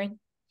shows bring.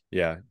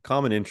 Yeah,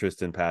 common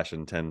interest and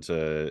passion tend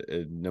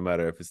to, no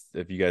matter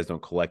if you guys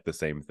don't collect the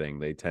same thing,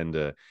 they tend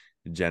to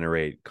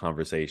generate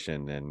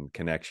conversation and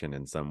connection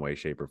in some way,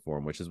 shape, or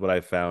form, which is what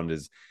I've found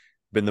has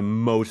been the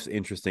most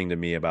interesting to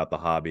me about the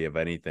hobby of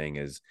anything.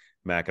 Is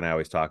Mac and I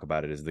always talk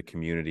about it, is the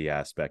community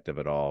aspect of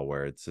it all,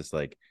 where it's just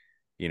like,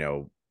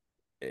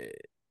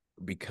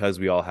 because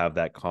we all have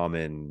that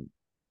common,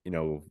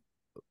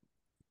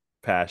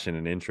 passion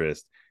and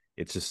interest,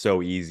 it's just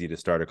so easy to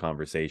start a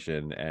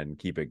conversation and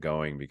keep it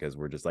going because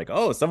we're just like,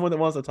 oh, someone that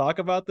wants to talk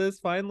about this,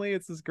 finally,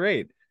 it's just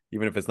great,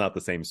 even if it's not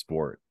the same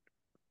sport.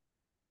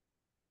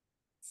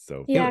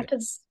 So yeah,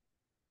 because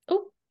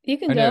you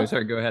can I go. know,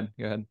 sorry, go ahead.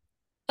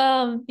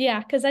 Yeah,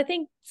 because I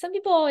think some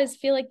people always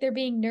feel like they're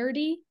being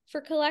nerdy for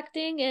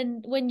collecting,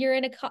 and when you're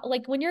in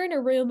when you're in a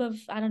room of,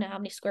 I don't know how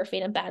many square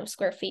feet, I'm bad with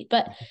square feet,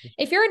 but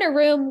if you're in a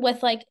room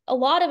with like a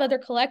lot of other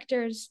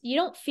collectors, you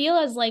don't feel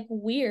as like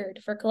weird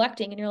for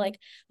collecting, and you're like,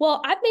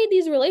 well, I've made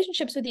these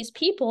relationships with these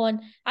people,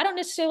 and I don't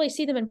necessarily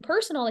see them in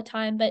person all the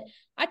time, but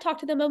I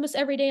talk to them almost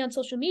every day on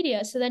social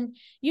media. So then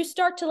you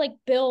start to like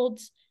build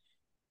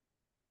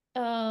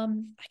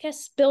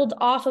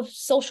off of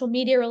social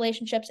media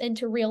relationships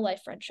into real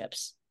life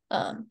friendships,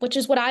 which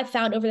is what I've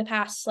found over the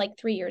past like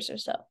 3 years or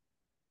so.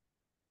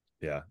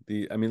 Yeah,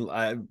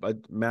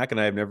 Mac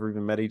and I have never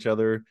even met each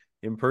other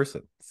in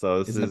person,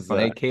 so this is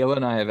funny. Kayla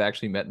and I have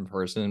actually met in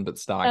person, but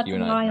Stock, you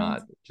and I have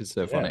not, which is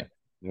so funny.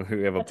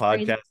 We have a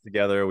podcast crazy.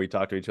 Together. We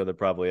talk to each other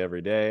probably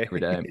every day.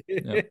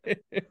 Yep.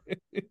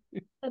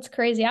 That's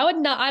crazy. I would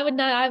not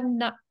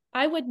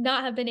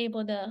have been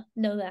able to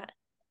know that.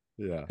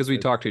 Yeah. Because we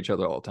talk to each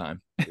other all the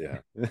time. Yeah.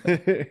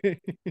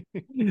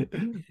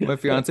 My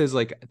fiance is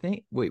like, I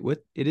think, wait, what?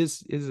 It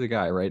is a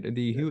guy, right?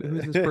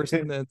 Who's this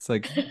person? That's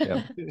like,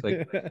 yeah, it's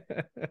like,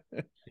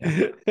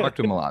 yeah, talk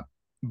to him a lot.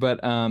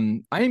 But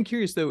I am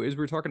curious though, as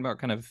we're talking about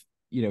kind of,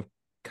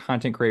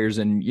 content creators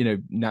and,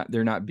 not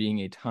there not being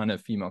a ton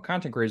of female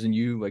content creators, and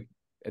you like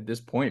at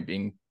this point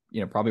being,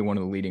 probably one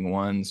of the leading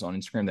ones on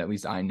Instagram that at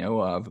least I know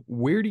of.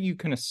 Where do you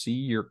kind of see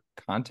your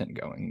content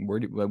going?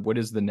 What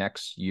does the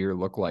next year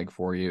look like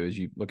for you as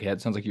you look ahead?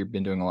 It sounds like you've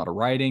been doing a lot of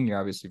writing. You're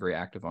obviously very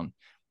active on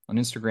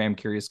Instagram.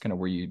 Curious kind of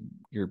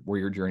where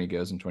your journey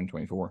goes in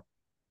 2024.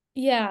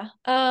 Yeah.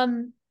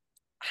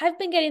 I've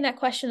been getting that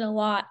question a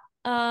lot.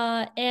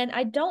 And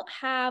I don't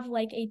have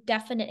like a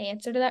definite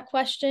answer to that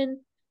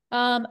question.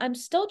 I'm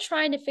still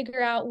trying to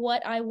figure out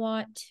what I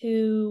want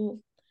to,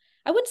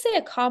 I wouldn't say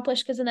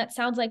accomplish, because then that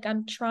sounds like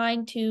I'm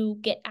trying to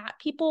get at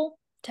people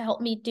to help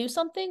me do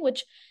something,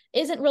 which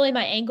isn't really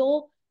my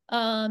angle.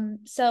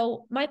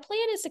 So my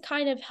plan is to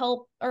kind of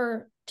help,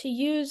 or to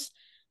use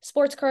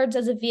sports cards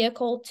as a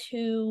vehicle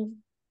to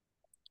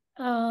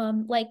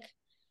like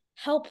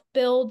help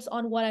builds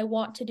on what I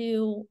want to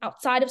do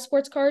outside of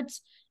sports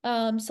cards.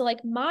 So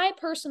like my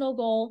personal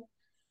goal,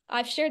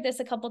 I've shared this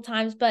a couple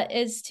times, but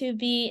is to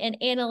be an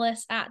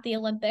analyst at the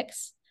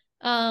Olympics,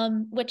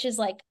 which is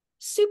like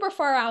super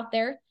far out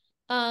there.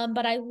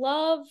 But I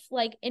love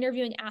like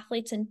interviewing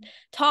athletes and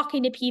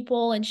talking to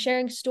people and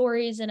sharing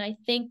stories. And I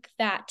think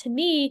that to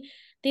me,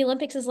 the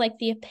Olympics is like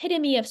the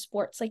epitome of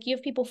sports. Like you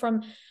have people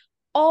from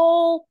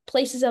all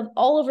places of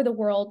all over the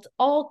world,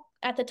 all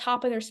at the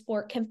top of their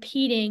sport,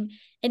 competing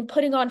and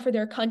putting on for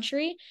their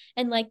country.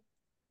 And like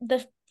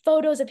the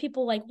photos of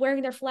people like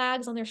wearing their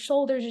flags on their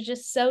shoulders are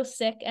just so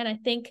sick. And I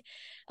think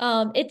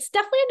it's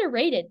definitely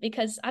underrated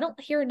because I don't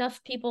hear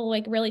enough people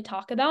like really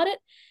talk about it.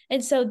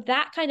 And so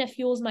that kind of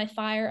fuels my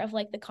fire of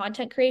like the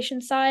content creation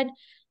side.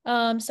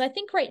 So I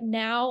think right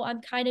now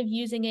I'm kind of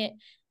using it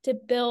to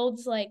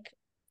build like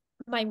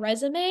my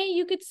resume,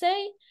 you could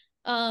say.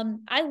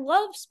 I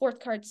love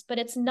sports cards, but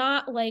it's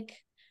not like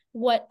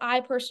what I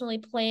personally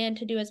plan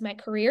to do as my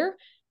career.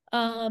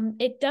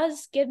 It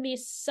does give me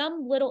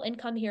some little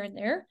income here and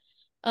there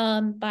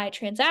by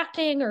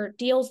transacting or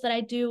deals that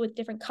I do with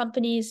different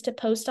companies to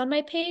post on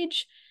my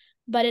page.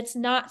 But it's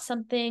not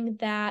something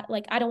that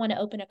like I don't want to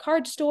open a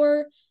card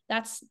store.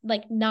 That's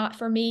like not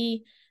for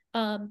me.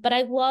 But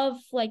I love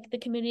like the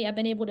community I've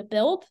been able to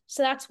build.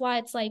 So that's why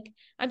it's like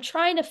I'm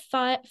trying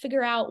to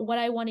figure out what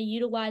I want to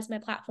utilize my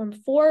platform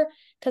for,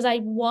 because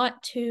I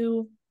want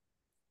to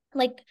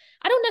like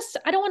I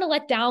don't want to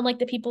let down like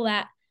the people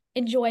that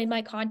enjoy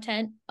my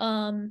content.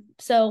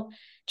 So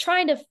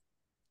trying to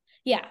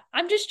yeah,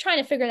 I'm just trying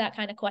to figure that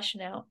kind of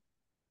question out.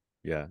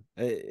 Yeah,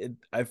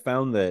 I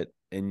found that,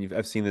 and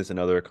I've seen this in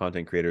other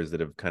content creators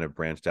that have kind of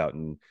branched out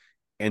and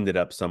ended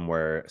up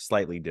somewhere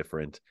slightly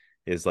different.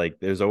 Is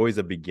like there's always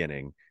a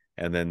beginning,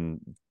 and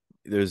then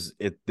there's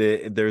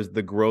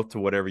the growth to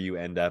whatever you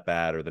end up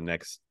at or the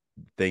next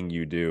thing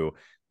you do.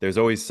 There's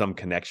always some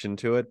connection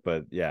to it,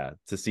 but yeah,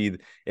 to see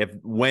if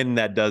when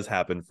that does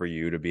happen for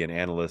you to be an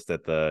analyst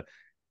at the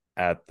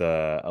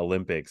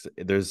Olympics,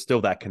 there's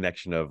still that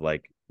connection of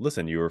like,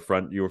 listen, you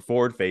were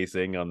forward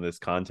facing on this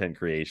content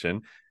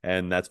creation,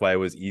 and that's why it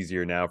was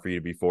easier now for you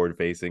to be forward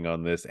facing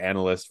on this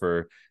analyst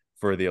for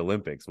the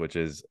Olympics, which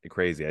is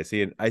crazy. I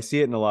see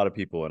it in a lot of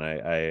people, and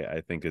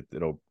I think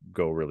it'll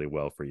go really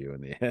well for you in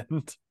the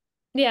end.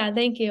 Yeah,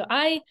 thank you.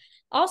 I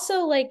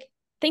also like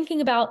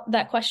thinking about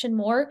that question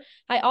more.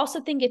 I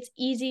also think it's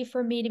easy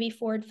for me to be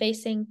forward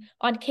facing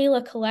on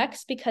Kayla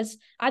Collects because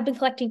I've been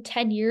collecting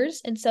 10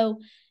 years.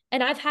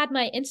 And I've had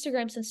my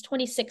Instagram since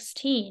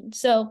 2016.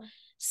 So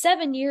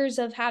 7 years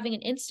of having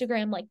an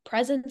Instagram like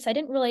presence. I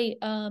didn't really,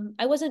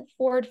 I wasn't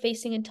forward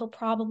facing until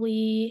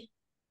probably,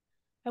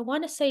 I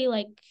want to say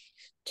like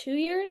 2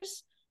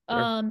 years.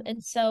 Sure.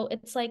 And so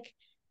it's like,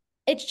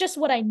 it's just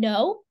what I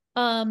know.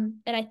 And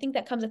I think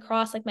that comes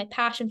across, like my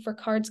passion for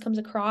cards comes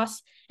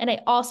across. And I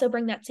also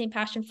bring that same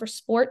passion for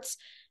sports.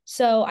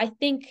 So I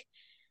think,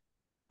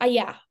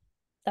 yeah,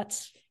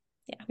 that's,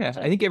 yeah. Yeah,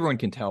 So I think everyone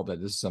can tell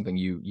that this is something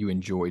you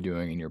enjoy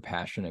doing and you're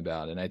passionate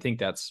about. And I think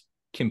that's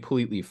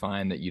completely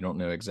fine that you don't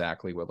know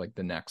exactly what like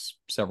the next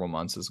several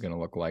months is going to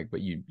look like,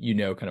 but you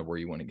know kind of where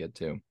you want to get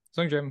to. As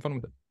long as you're having fun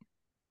with it.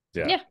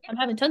 Yeah. yeah, I'm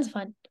having tons of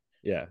fun.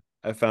 Yeah.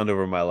 I've found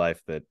over my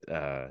life that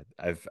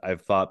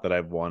I've thought that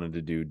I've wanted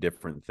to do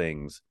different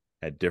things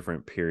at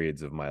different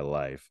periods of my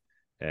life.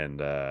 And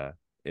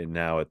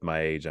now at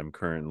my age, I'm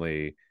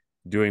currently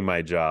doing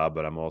my job,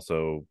 but I'm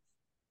also,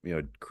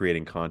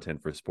 creating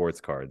content for sports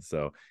cards.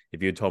 So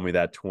if you had told me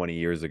that 20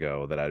 years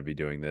ago that I'd be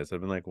doing this, I'd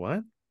been like,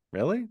 what?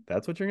 Really?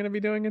 That's what you're going to be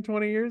doing in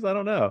 20 years? I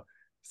don't know.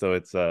 So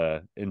it's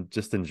and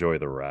just enjoy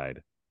the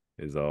ride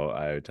is all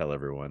I would tell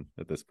everyone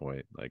at this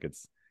point. Like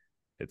it's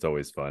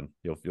always fun.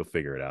 You'll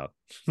figure it out.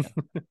 Think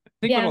about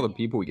Yeah. all the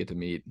people we get to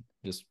meet,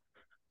 just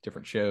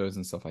different shows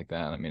and stuff like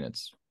that. I mean,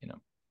 it's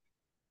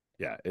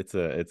Yeah, it's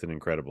an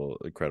incredible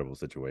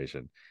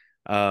situation.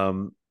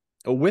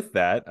 With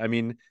that, I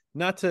mean,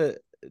 not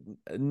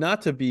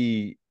to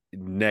be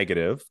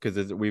negative,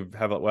 because we've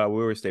have well,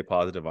 we always stay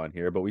positive on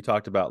here, but we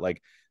talked about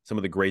like some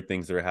of the great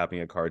things that are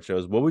happening at card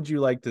shows. What would you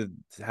like to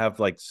have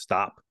like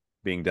stop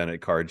being done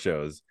at card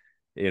shows?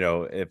 You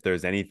know, if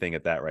there's anything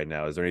at that right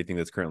now, is there anything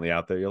that's currently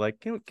out there you're like,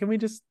 can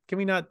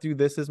we not do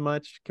this as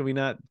much? Can we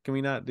not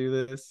do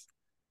this?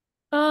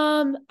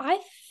 I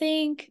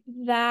think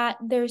that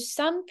there's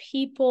some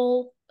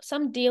people,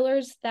 some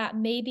dealers that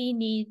maybe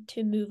need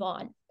to move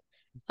on.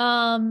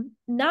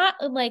 Not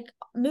like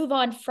move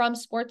on from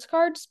sports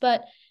cards,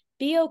 but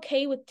be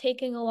okay with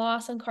taking a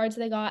loss on cards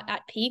they got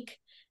at peak,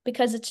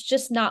 because it's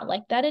just not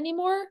like that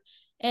anymore.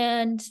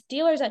 And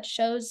dealers at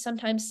shows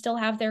sometimes still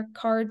have their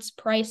cards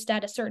priced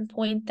at a certain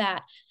point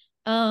that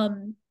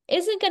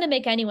isn't going to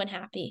make anyone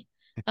happy,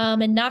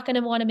 and not going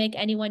to want to make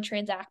anyone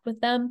transact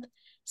with them.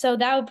 So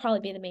that would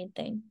probably be the main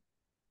thing.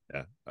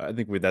 Yeah, I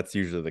think that's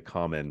usually the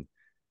common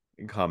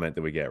comment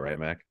that we get, right,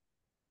 Mac?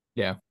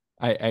 Yeah.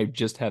 I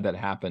just had that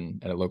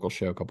happen at a local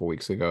show a couple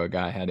weeks ago. A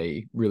guy had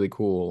a really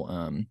cool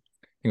I think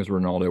it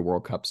was Ronaldo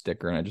World Cup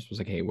sticker, and I just was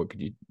like, hey, what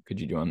could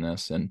you do on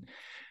this? And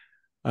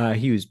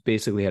he was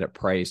basically had it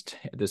priced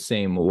at the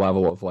same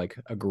level of like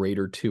a grade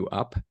or two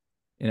up.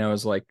 And I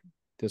was like,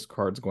 this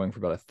card's going for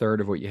about a third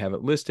of what you have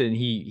it listed. And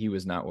he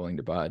was not willing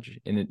to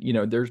budge. And it, you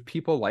know, there's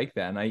people like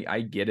that. And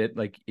I get it.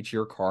 Like, it's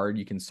your card.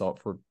 You can sell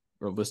it for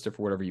or list it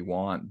for whatever you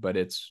want, but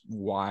it's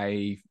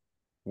why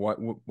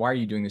are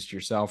you doing this to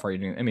yourself? Are you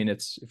doing, I mean,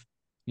 it's,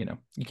 you know,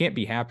 you can't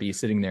be happy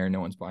sitting there and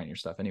no one's buying your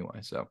stuff anyway.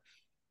 So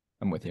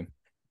I'm with you.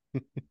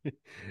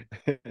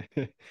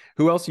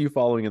 Who else are you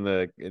following in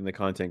the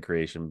content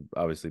creation,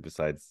 obviously,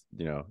 besides,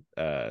 you know,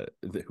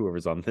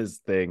 whoever's on this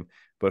thing,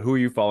 but who are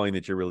you following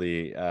that you're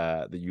really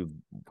that you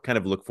kind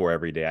of look for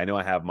every day? I know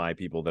I have my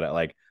people that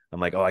I'm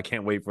like, oh, I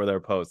can't wait for their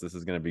post, this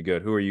is going to be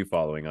good. Who are you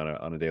following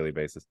on a daily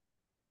basis?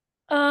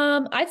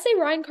 I'd say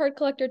Ryan Card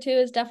Collector 2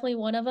 is definitely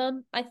one of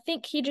them. I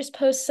think he just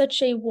posts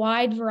such a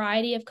wide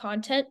variety of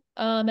content.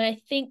 And I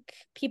think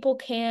people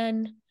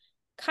can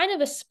kind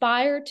of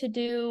aspire to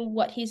do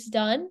what he's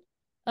done,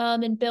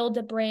 and build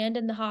a brand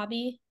in the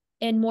hobby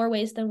in more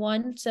ways than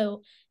one.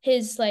 So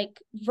his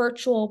like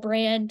virtual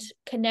brand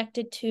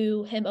connected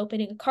to him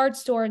opening a card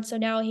store. And so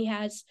now he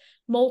has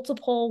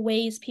multiple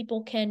ways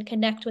people can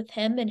connect with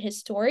him and his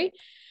story.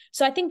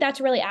 So I think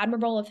that's really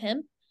admirable of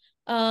him.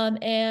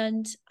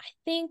 And I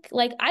think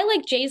like I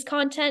like Jay's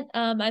content.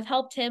 I've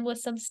helped him with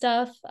some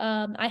stuff.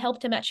 I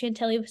helped him at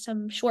Chantilly with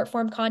some short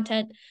form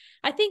content.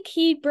 I think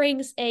he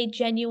brings a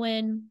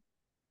genuine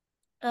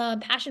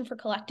passion for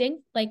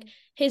collecting. Like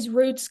his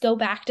roots go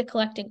back to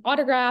collecting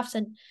autographs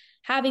and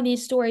having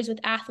these stories with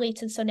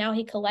athletes. And so now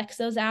he collects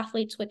those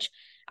athletes, which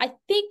I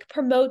think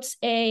promotes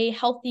a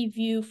healthy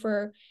view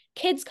for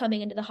kids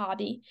coming into the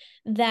hobby,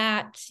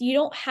 that you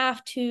don't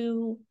have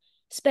to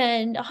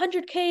spend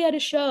 100K at a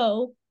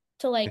show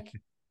to like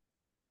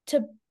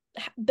to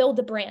build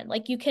a brand.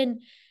 Like you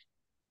can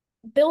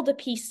build a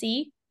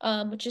PC,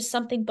 which is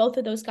something both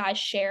of those guys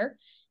share.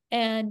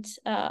 And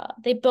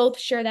they both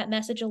share that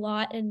message a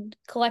lot. And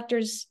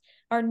collectors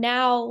are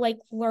now like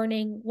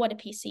learning what a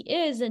PC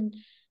is and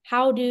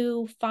how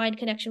to find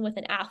connection with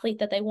an athlete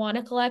that they want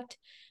to collect,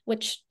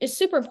 which is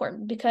super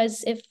important,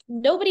 because if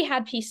nobody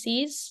had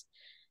PCs,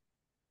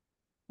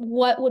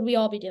 what would we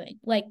all be doing?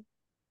 Like,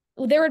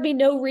 there would be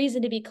no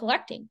reason to be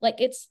collecting. Like,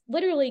 it's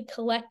literally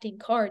collecting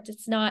cards.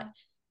 It's not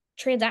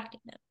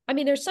transacting them. I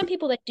mean, there's some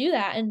people that do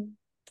that, and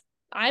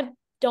I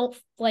don't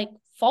like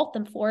fault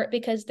them for it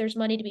because there's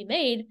money to be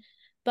made.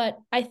 But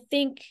I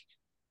think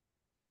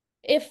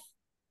if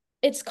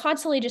it's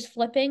constantly just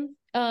flipping,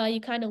 you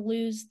kind of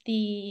lose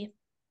the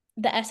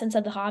essence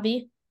of the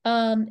hobby.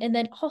 And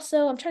then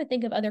also I'm trying to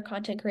think of other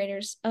content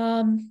creators.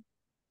 Mama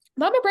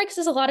Breaks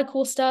does a lot of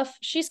cool stuff.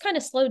 She's kind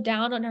of slowed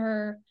down on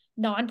her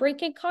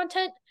non-breaking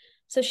content.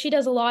 So she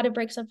does a lot of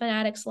Breaks and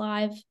Fanatics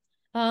live.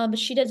 But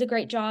she does a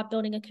great job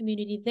building a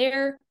community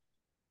there.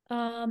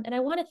 And I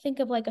want to think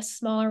of like a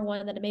smaller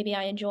one that maybe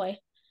I enjoy.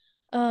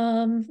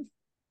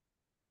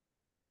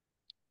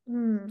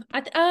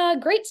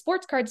 Great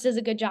Sports Cards does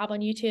a good job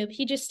on YouTube.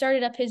 He just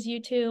started up his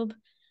YouTube.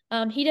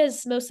 He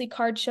does mostly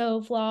card show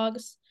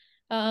vlogs.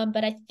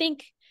 But I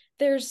think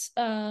there's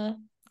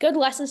good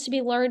lessons to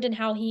be learned in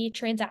how he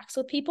transacts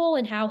with people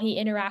and how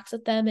he interacts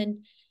with them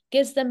and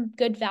gives them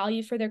good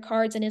value for their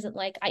cards, and isn't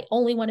like, I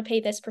only want to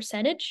pay this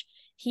percentage.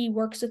 He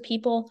works with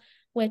people,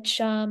 which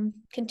can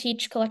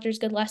teach collectors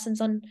good lessons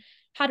on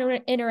how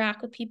to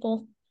interact with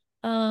people.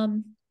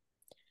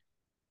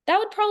 That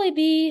would probably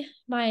be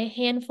my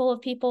handful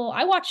of people.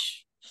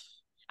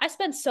 I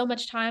spend so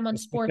much time on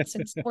sports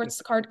and sports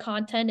card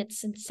content.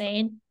 It's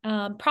insane.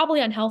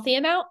 Probably unhealthy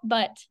amount,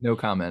 but No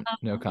comment.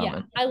 No yeah,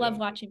 comment. I love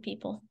watching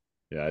people.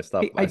 Yeah,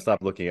 Hey, I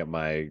stopped looking at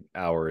my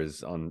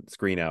hours on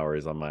screen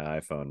hours on my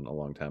iPhone a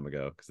long time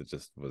ago because it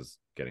just was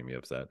getting me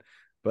upset.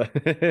 But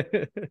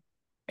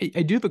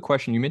I do have a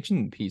question. You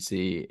mentioned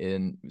PC,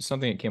 and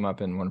something that came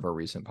up in one of our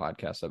recent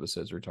podcast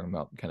episodes. We were talking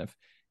about kind of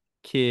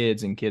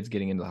kids and kids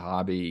getting into the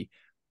hobby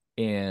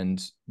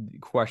and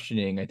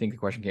questioning. I think the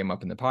question came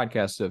up in the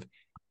podcast of,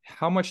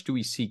 how much do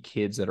we see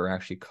kids that are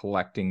actually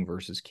collecting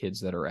versus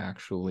kids that are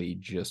actually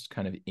just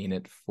kind of in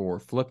it for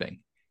flipping?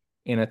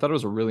 And I thought it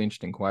was a really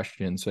interesting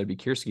question. So I'd be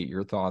curious to get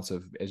your thoughts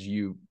of, as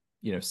you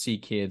see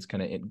kids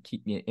kind of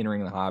keep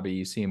entering the hobby,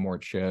 you see them more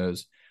at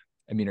shows.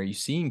 I mean, are you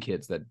seeing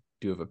kids that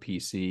do have a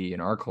PC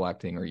and are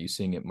collecting, or are you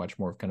seeing it much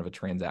more of kind of a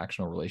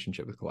transactional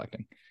relationship with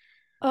collecting?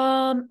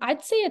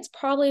 I'd say it's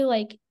probably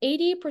like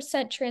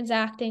 80%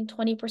 transacting,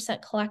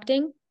 20%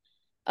 collecting.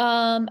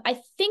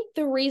 I think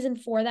the reason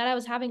for that, I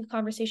was having a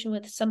conversation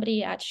with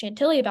somebody at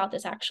Chantilly about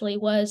this actually,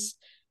 was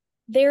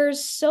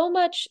there's so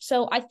much.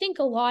 So I think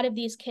a lot of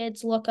these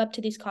kids look up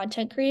to these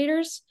content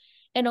creators,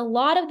 and a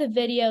lot of the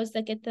videos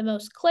that get the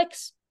most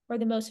clicks or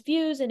the most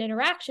views and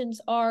interactions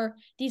are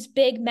these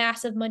big,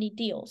 massive money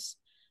deals.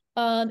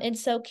 And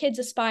so kids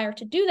aspire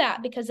to do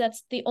that because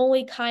that's the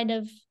only kind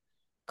of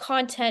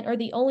content or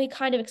the only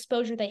kind of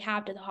exposure they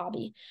have to the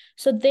hobby.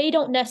 So they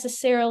don't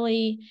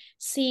necessarily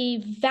see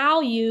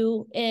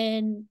value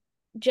in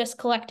just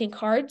collecting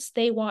cards.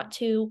 They want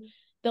to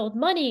build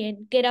money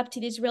and get up to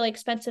these really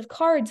expensive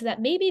cards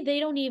that maybe they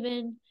don't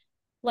even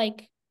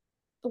like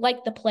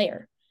the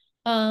player.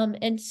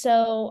 And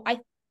so I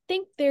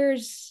think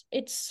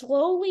it's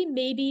slowly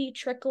maybe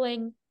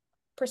trickling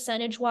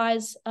percentage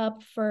wise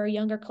up for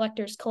younger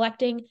collectors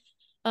collecting,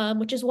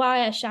 which is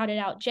why I shouted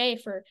out Jay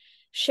for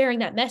sharing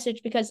that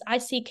message, because I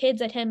see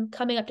kids at him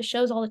coming up to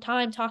shows all the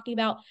time talking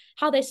about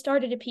how they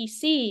started a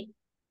PC.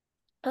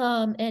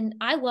 And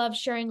I love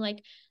sharing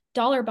like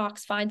dollar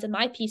box finds in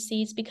my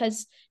PCs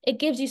because it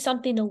gives you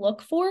something to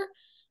look for.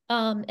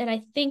 And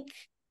I think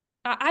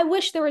I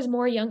wish there was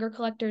more younger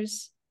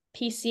collectors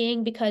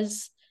PCing,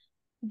 because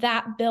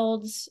that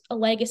builds a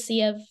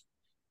legacy of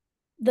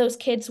those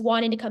kids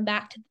wanting to come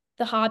back to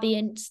the hobby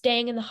and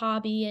staying in the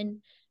hobby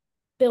and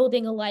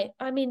building a life.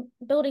 I mean,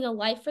 building a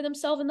life for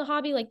themselves in the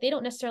hobby. Like, they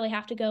don't necessarily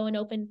have to go and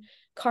open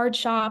card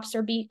shops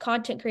or be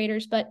content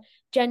creators, but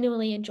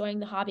genuinely enjoying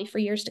the hobby for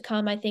years to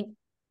come. I think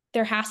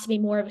there has to be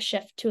more of a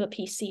shift to a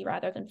PC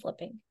rather than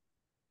flipping.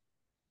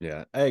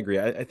 Yeah, I agree.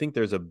 I think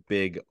there's a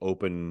big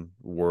open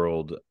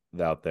world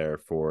out there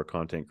for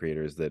content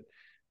creators that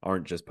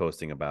aren't just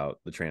posting about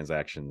the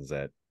transactions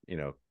at,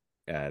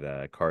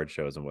 at card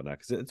shows and whatnot.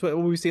 Because it's what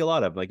we see a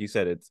lot of. Like you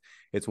said,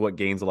 it's what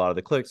gains a lot of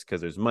the clicks because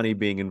there's money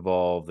being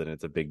involved and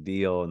it's a big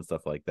deal and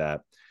stuff like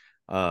that.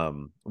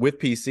 With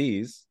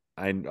PCs,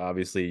 I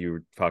obviously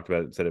you talked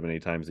about it, said it many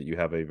times that you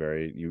have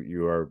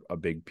you are a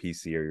big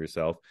PCer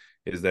yourself.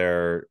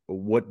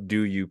 What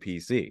do you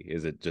PC?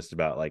 Is it just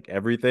about like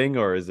everything,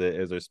 or is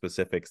there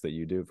specifics that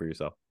you do for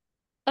yourself?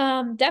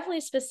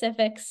 Definitely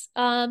specifics.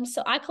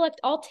 So I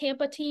collect all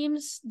Tampa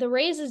teams. The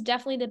Rays is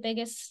definitely the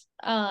biggest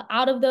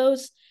out of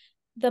those.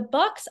 The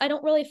Bucks I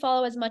don't really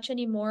follow as much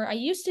anymore. I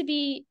used to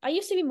be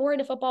more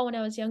into football when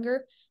I was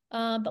younger.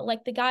 But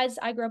like the guys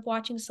I grew up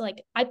watching, so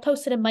like I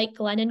posted a Mike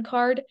Glennon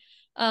card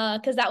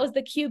because that was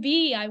the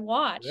QB I Yeah,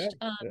 watched.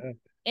 yeah.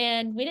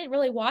 And we didn't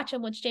really watch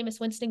him once Jameis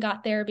Winston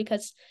got there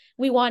because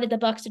we wanted the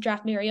Bucks to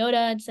draft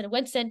Mariota instead of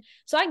Winston.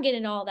 So I can get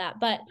into all that.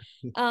 But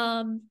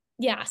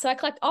yeah, so I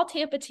collect all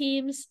Tampa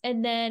teams,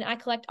 and then I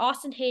collect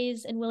Austin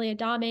Hayes and Willie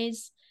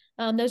Adames.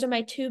 Those are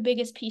my two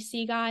biggest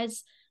PC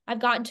guys. I've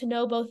gotten to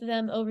know both of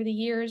them over the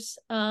years.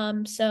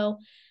 So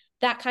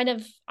that kind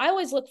of, I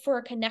always look for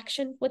a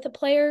connection with a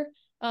player,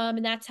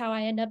 and that's how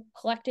I end up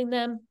collecting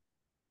them.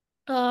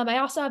 I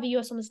also have a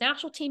U.S. Women's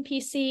National Team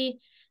PC.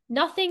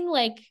 Nothing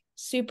like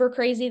super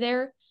crazy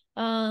there.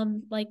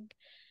 Like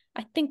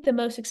I think the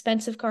most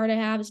expensive card I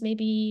have is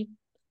maybe,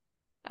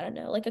 I don't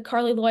know, like a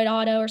Carly Lloyd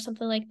auto or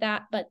something like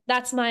that. But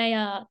that's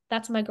my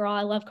girl.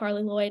 I love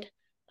Carly Lloyd.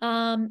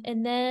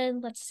 And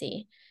then let's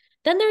see.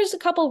 Then there's a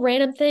couple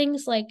random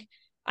things, like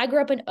I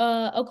grew up an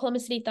Oklahoma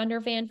City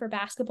Thunder fan for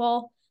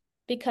basketball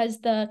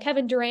because the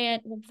Kevin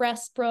Durant,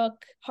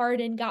 Westbrook,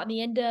 Harden got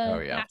me Oh into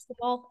yeah.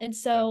 basketball. And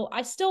so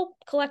I still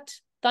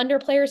collect Thunder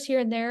players here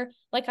and there.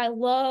 Like I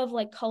love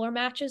like color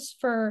matches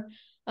for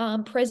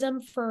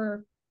Prism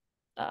for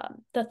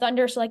the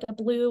Thunder, so like a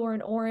blue or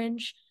an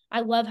orange.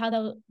 I love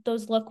how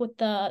those look with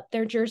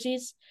their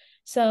jerseys.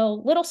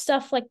 So little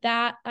stuff like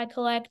that I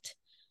collect.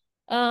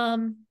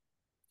 And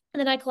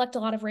then I collect a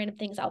lot of random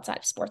things outside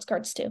of sports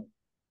cards too.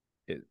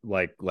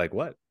 Like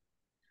what?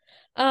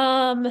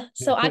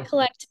 So I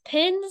collect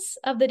pins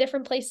of the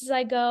different places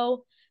I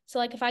go. So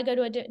like if I go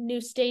to a new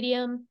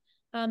stadium,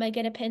 I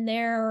get a pin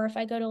there, or if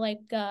I go to like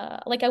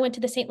I went to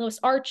the St. Louis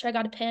Arch, I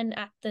got a pin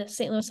at the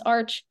St. Louis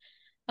Arch.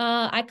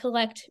 I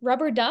collect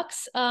rubber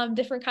ducks,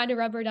 different kind of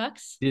rubber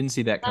ducks. Didn't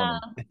see that coming.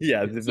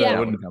 Yeah, Didn't see that Yeah, that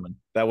wouldn't one coming.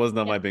 that was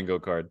not yeah, my bingo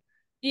card.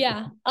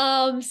 yeah.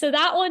 So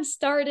that one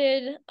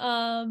started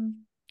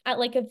at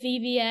like a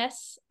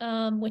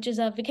VBS, which is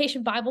a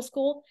vacation Bible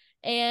school,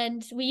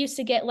 and we used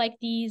to get like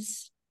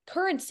these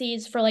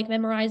currencies for like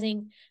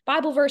memorizing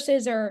Bible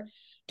verses or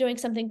doing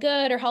something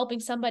good or helping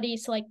somebody.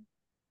 So like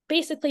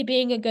basically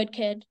being a good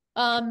kid.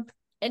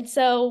 And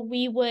so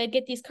we would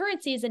get these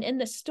currencies, and in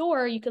the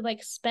store you could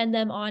like spend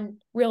them on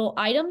real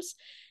items.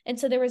 And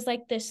so there was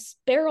like this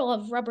barrel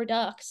of rubber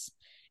ducks,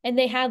 and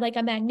they had like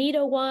a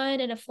Magneto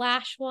one and a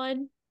Flash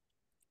one.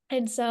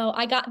 And so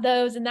I got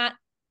those, and that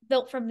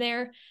built from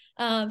there.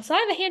 So I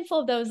have a handful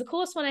of those. The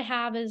coolest one I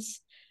have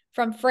is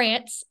from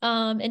France.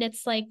 And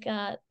it's like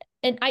an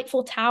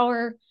Eiffel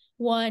Tower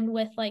one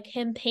with like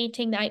him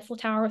painting the Eiffel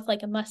Tower with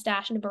like a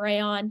mustache and a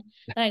beret on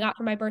that I got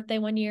for my birthday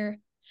one year.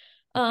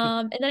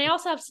 And then I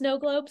also have snow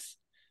globes,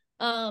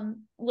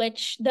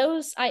 which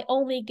those I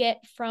only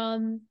get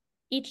from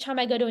each time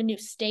I go to a new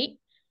state.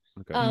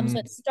 Okay. So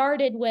it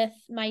started with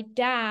my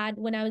dad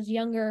when I was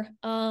younger.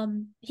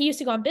 He used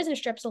to go on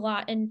business trips a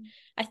lot, and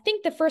I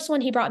think the first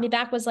one he brought me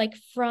back was like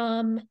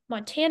from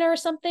Montana or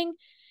something.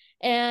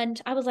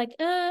 And I was like,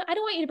 I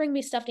don't want you to bring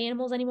me stuffed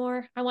animals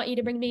anymore. I want you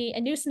to bring me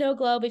a new snow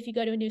globe if you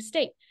go to a new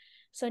state.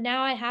 So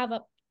now I have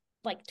up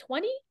like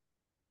 20,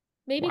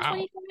 maybe Wow.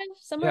 25,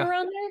 somewhere Yeah.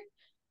 around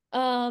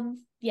there.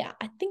 Yeah,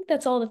 I think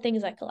that's all the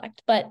things I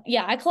collect. But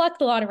yeah, I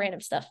collect a lot of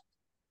random stuff.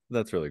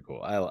 That's really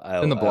cool. In the I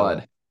like,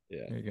 blood.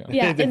 yeah. There you go.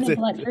 Yeah, in the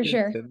blood for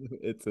sure.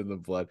 It's in the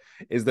blood.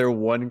 Is there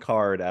one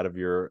card out of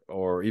your,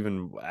 or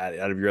even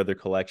out of your other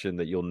collection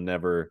that you'll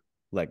never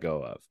let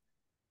go of?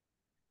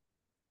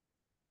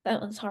 That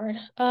one's hard.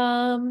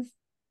 I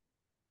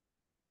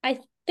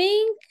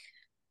think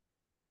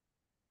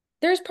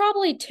there's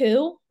probably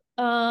two.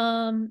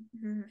 No,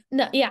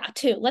 yeah,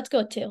 two. Let's go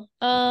with two.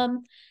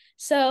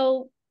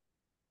 So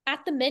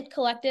at the Mint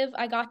Collective,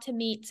 I got to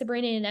meet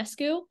Sabrina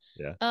Ionescu,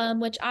 Yeah.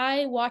 which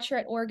I watch her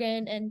at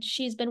Oregon, and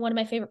she's been one of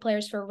my favorite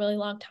players for a really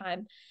long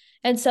time.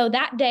 And so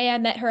that day I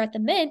met her at the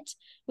Mint.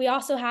 We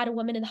also had a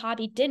Women in the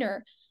Hobby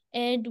dinner,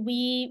 and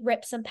we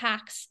ripped some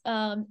packs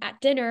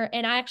at dinner.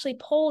 And I actually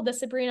pulled the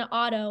Sabrina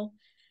auto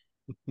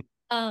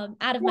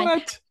out of my pack,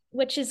 What?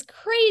 which is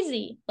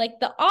crazy. Like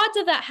the odds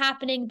of that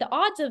happening, the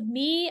odds of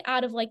me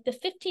out of like the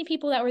 15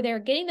 people that were there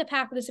getting the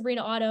pack with the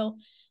Sabrina auto.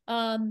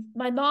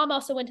 My mom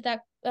also went to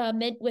that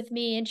mint with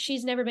me, and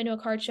she's never been to a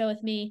card show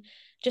with me.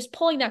 Just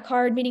pulling that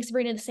card, meeting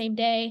Sabrina the same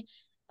day.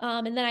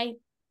 And then I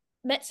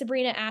met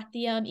Sabrina at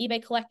the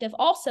eBay Collective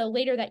also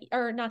later that,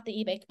 or not the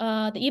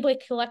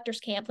eBay Collectors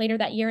Camp later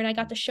that year, and I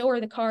got to show her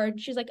the card.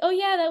 She's like, "Oh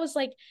yeah, that was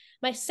like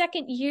my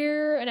second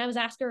year," and I was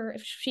asking her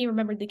if she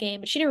remembered the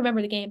game, but she didn't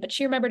remember the game, but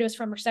she remembered it was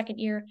from her second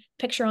year.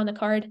 Picture on the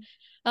card.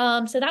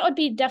 So that would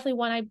be definitely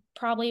one I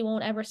probably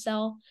won't ever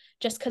sell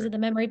just because of the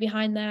memory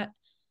behind that.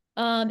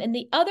 And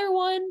the other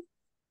one,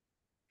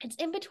 it's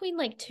in between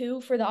like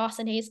two for the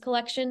Austin Hayes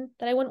collection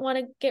that I wouldn't want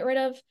to get rid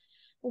of.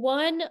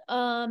 One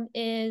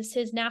is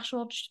his I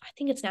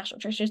think it's National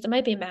Treasures. It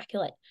might be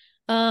Immaculate.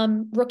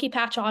 Rookie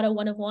patch auto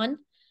 1 of 1.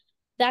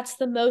 That's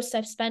the most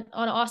I've spent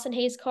on Austin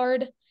Hayes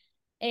card.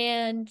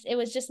 And it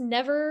was just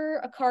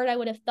never a card I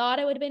would have thought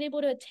I would have been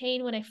able to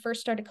attain when I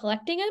first started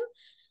collecting him.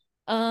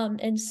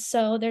 And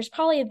so there's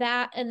probably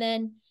that. And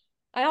then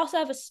I also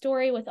have a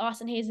story with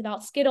Austin Hayes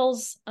about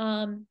Skittles.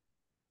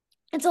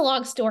 It's a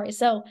long story,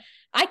 so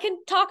I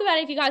can talk about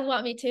it if you guys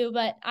want me to,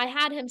 but I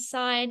had him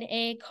sign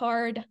a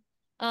card.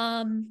 So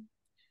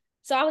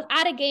I was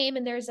at a game,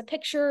 and there's a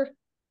picture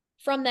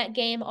from that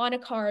game on a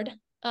card.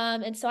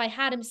 And so I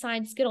had him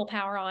sign Skittle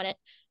Power on it,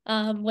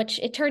 which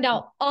it turned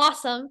out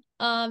awesome.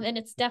 And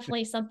it's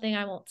definitely something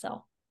I won't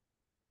sell.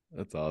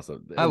 That's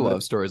awesome. I And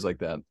love stories like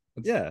that.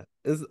 yeah,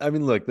 I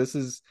mean, look, this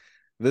is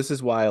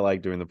why I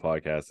like doing the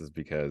podcast, is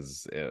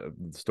because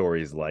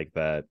stories like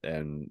that,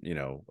 and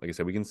like I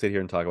said, we can sit here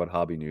and talk about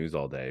hobby news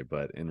all day,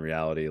 but in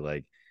reality,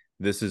 like,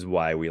 this is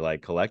why we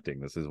like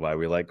collecting. This is why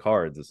we like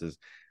cards. This is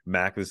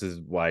Mac. This is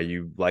why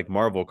you like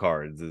Marvel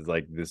cards. Is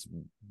like this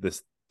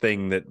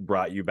thing that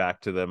brought you back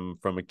to them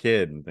from a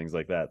kid and things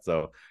like that.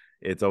 So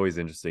it's always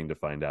interesting to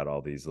find out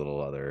all these little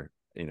other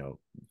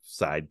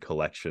side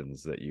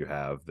collections that you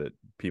have that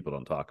people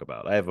don't talk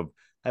about. I have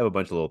a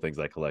bunch of little things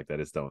I collect. I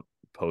just don't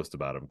post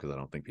about them because I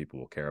don't think people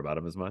will care about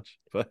them as much.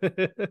 But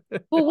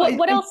Well,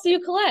 what else do you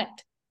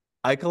collect?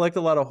 I collect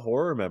a lot of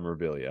horror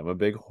memorabilia. I'm a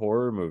big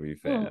horror movie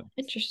fan. Oh,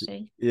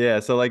 interesting. Yeah,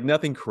 so like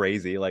nothing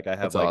crazy. Like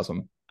That's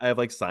awesome. I have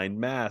like signed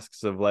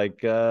masks of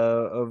like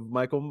of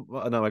Michael,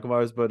 not Michael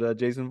Myers, but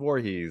Jason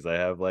Voorhees. I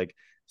have like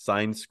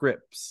signed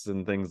scripts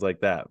and things like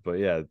that. But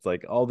yeah, it's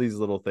like all these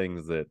little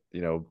things that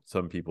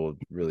some people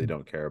really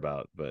don't care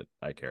about, but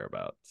I care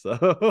about. So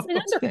I mean,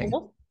 those are Dang.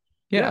 cool.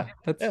 Yeah,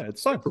 that's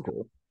it's fun. super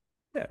cool.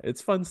 Yeah,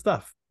 it's fun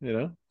stuff.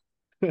 Well,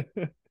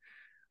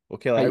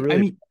 Kayla, I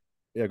mean,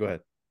 yeah, go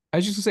ahead. I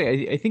was just gonna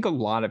say, I think a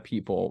lot of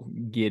people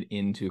get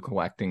into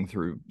collecting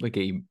through like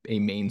a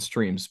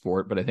mainstream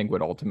sport, but I think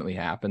what ultimately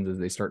happens is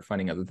they start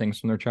finding other things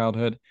from their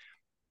childhood.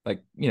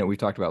 Like, we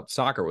talked about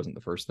soccer wasn't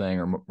the first thing,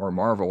 or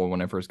Marvel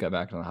when I first got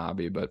back to the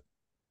hobby, but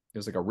it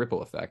was like a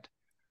ripple effect.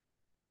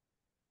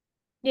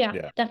 Yeah,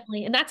 Yeah.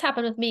 definitely. And that's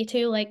happened with me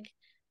too. Like,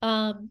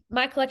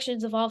 my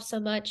collections evolved so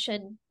much,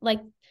 and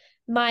like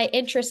my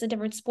interest in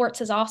different sports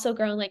has also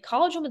grown. Like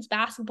college women's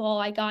basketball,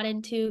 I got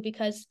into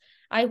because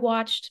I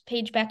watched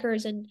Paige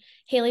Beckers and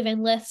Haley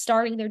Van Lith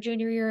starting their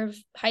junior year of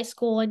high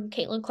school, and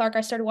Caitlin Clark,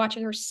 I started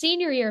watching her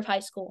senior year of high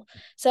school.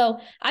 So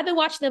I've been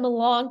watching them a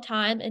long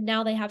time, and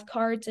now they have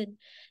cards, and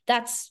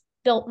that's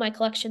built my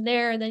collection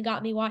there, and then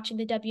got me watching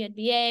the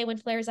WNBA when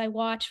players I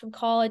watched from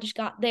college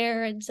got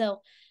there. And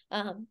so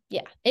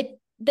Yeah, it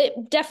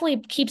definitely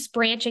keeps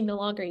branching the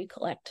longer you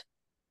collect.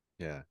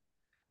 Yeah.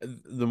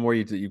 The more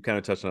you kind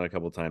of touched on it a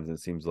couple of times, and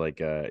it seems like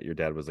your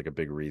dad was like a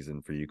big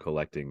reason for you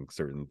collecting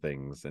certain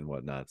things and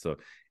whatnot. So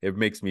it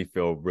makes me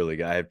feel really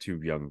good. I have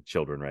two young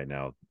children right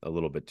now, a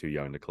little bit too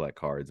young to collect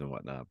cards and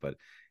whatnot, but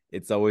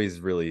it's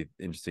always really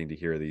interesting to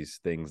hear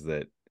these things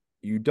that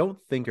you don't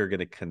think are going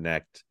to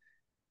connect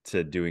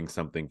to doing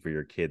something for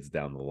your kids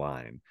down the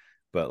line.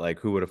 But like,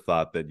 who would have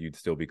thought that you'd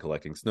still be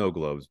collecting snow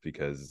globes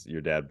because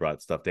your dad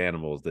brought stuffed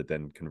animals that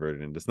then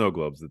converted into snow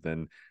globes, that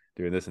then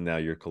doing this, and now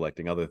you're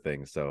collecting other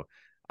things. So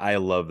I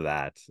love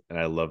that, and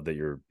I love that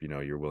you're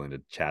willing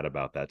to chat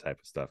about that type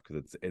of stuff,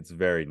 because it's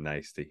very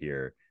nice to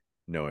hear,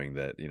 knowing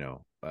that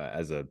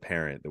as a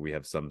parent, that we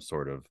have some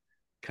sort of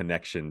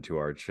connection to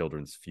our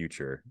children's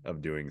future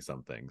of doing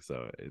something.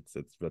 So it's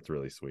that's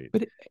really sweet.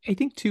 But I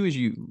think too, as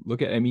you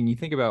look at, I mean, you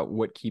think about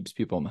what keeps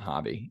people in the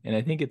hobby, and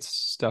I think it's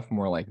stuff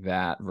more like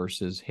that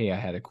versus, hey, I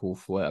had a cool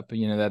flip.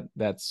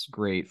 That's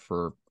great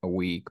for a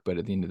week, but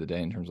at the end of the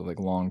day, in terms of like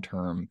long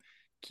term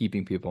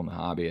keeping people in the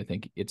hobby, I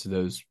think it's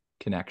those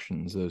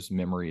connections, those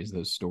memories,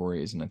 those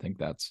stories, and I think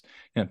that's,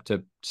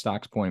 to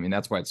Stock's point. I mean,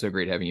 that's why it's so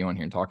great having you on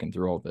here and talking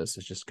through all this.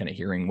 It's just kind of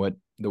hearing what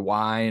the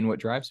why and what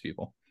drives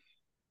people.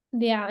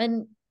 Yeah,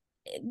 and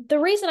the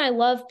reason I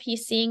love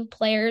PCing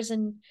players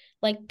and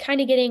like kind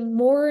of getting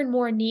more and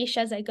more niche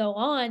as I go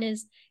on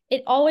is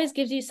it always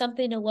gives you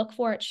something to look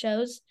for at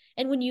shows.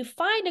 And when you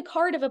find a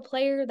card of a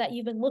player that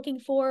you've been looking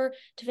for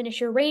to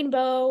finish your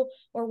rainbow,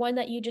 or one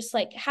that you just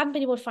like haven't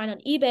been able to find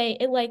on eBay,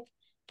 it like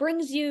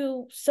brings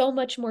you so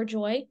much more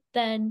joy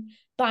than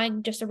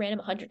buying just a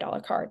random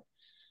 $100 card.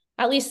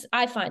 At least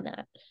I find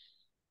that.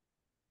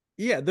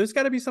 Yeah, there's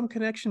got to be some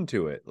connection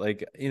to it.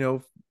 Like,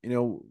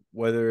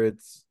 whether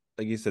it's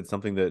like you said,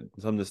 something that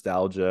some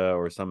nostalgia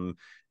or some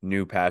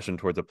new passion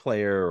towards a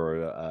player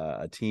or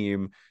a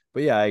team.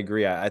 But yeah, I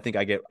agree. I think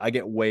I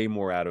get way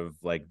more out of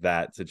like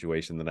that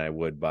situation than I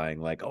would buying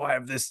like, oh, I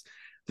have this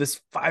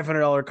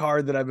 $500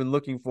 card that I've been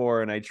looking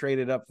for, and I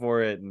traded up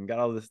for it and got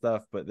all this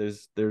stuff. But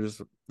there's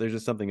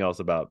just something else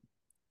about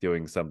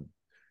doing some,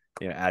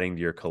 adding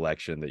to your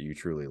collection that you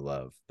truly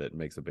love, that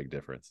makes a big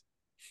difference.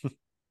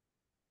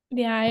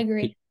 Yeah, I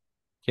agree.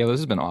 Kayla,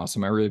 this has been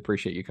awesome. I really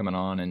appreciate you coming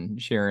on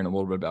and sharing a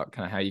little bit about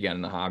kind of how you got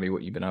in the hobby,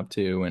 what you've been up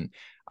to. And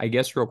I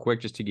guess real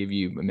quick, just to give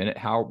you a minute,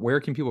 where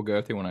can people go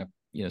if they want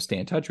to, stay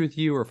in touch with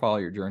you or follow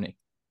your journey?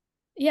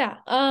 Yeah.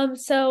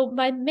 So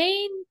my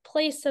main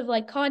place of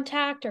like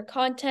contact or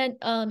content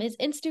is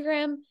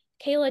Instagram,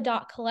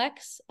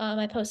 Kayla.collects.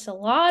 I post a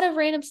lot of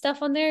random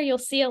stuff on there. You'll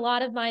see a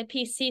lot of my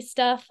PC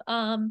stuff.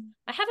 I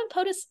haven't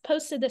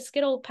posted the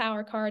Skittle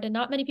Power card, and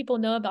not many people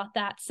know about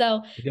that. So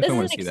I this definitely is an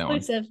want to see that one.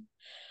 exclusive.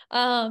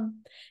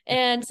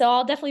 And so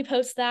I'll definitely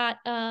post that.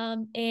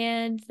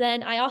 And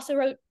then I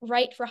also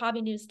write for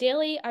Hobby News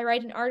Daily. I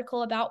write an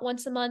article about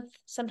once a month,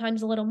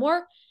 sometimes a little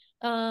more.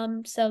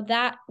 So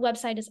that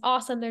website is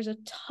awesome. There's a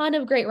ton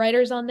of great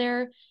writers on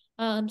there.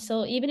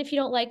 So even if you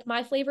don't like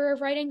my flavor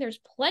of writing, there's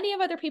plenty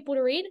of other people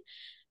to read.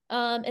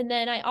 And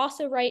then I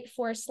also write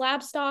for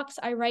Slab Stocks.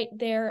 I write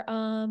their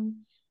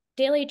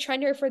daily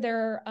trender for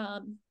their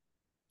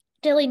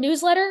daily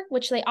newsletter,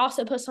 which they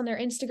also post on their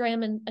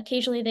Instagram, and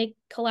occasionally they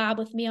collab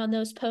with me on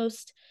those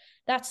posts.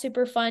 That's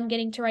super fun,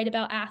 getting to write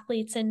about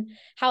athletes and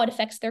how it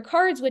affects their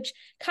cards, which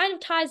kind of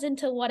ties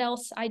into what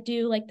else I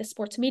do, like the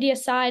sports media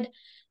side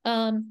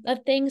of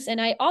things. And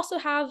I also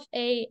have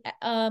a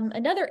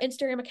another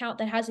Instagram account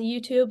that has a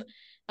YouTube,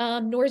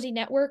 Norsworthy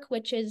Network,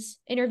 which is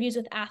interviews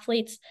with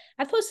athletes.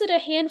 I've posted a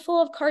handful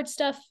of card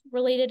stuff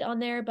related on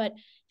there, but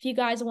if you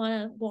guys want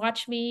to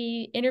watch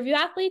me interview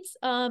athletes,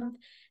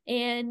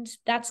 and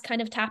that's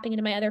kind of tapping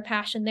into my other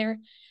passion there.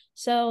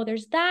 So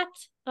there's that.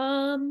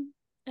 I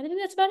think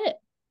that's about it.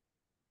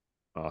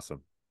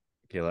 Awesome.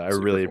 Kayla, I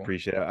Super really cool.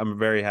 appreciate it. I'm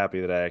very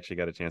happy that I actually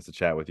got a chance to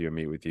chat with you and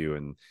meet with you,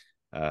 and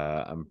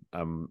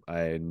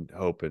I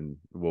hope and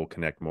we'll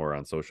connect more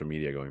on social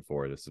media going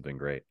forward. This has been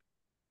great.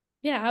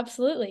 Yeah,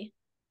 absolutely.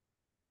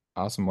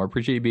 Awesome. Well, I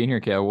appreciate you being here,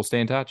 Kayla. We'll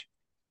stay in touch.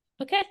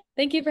 Okay.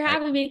 Thank you for All right.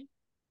 having me.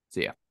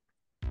 See ya.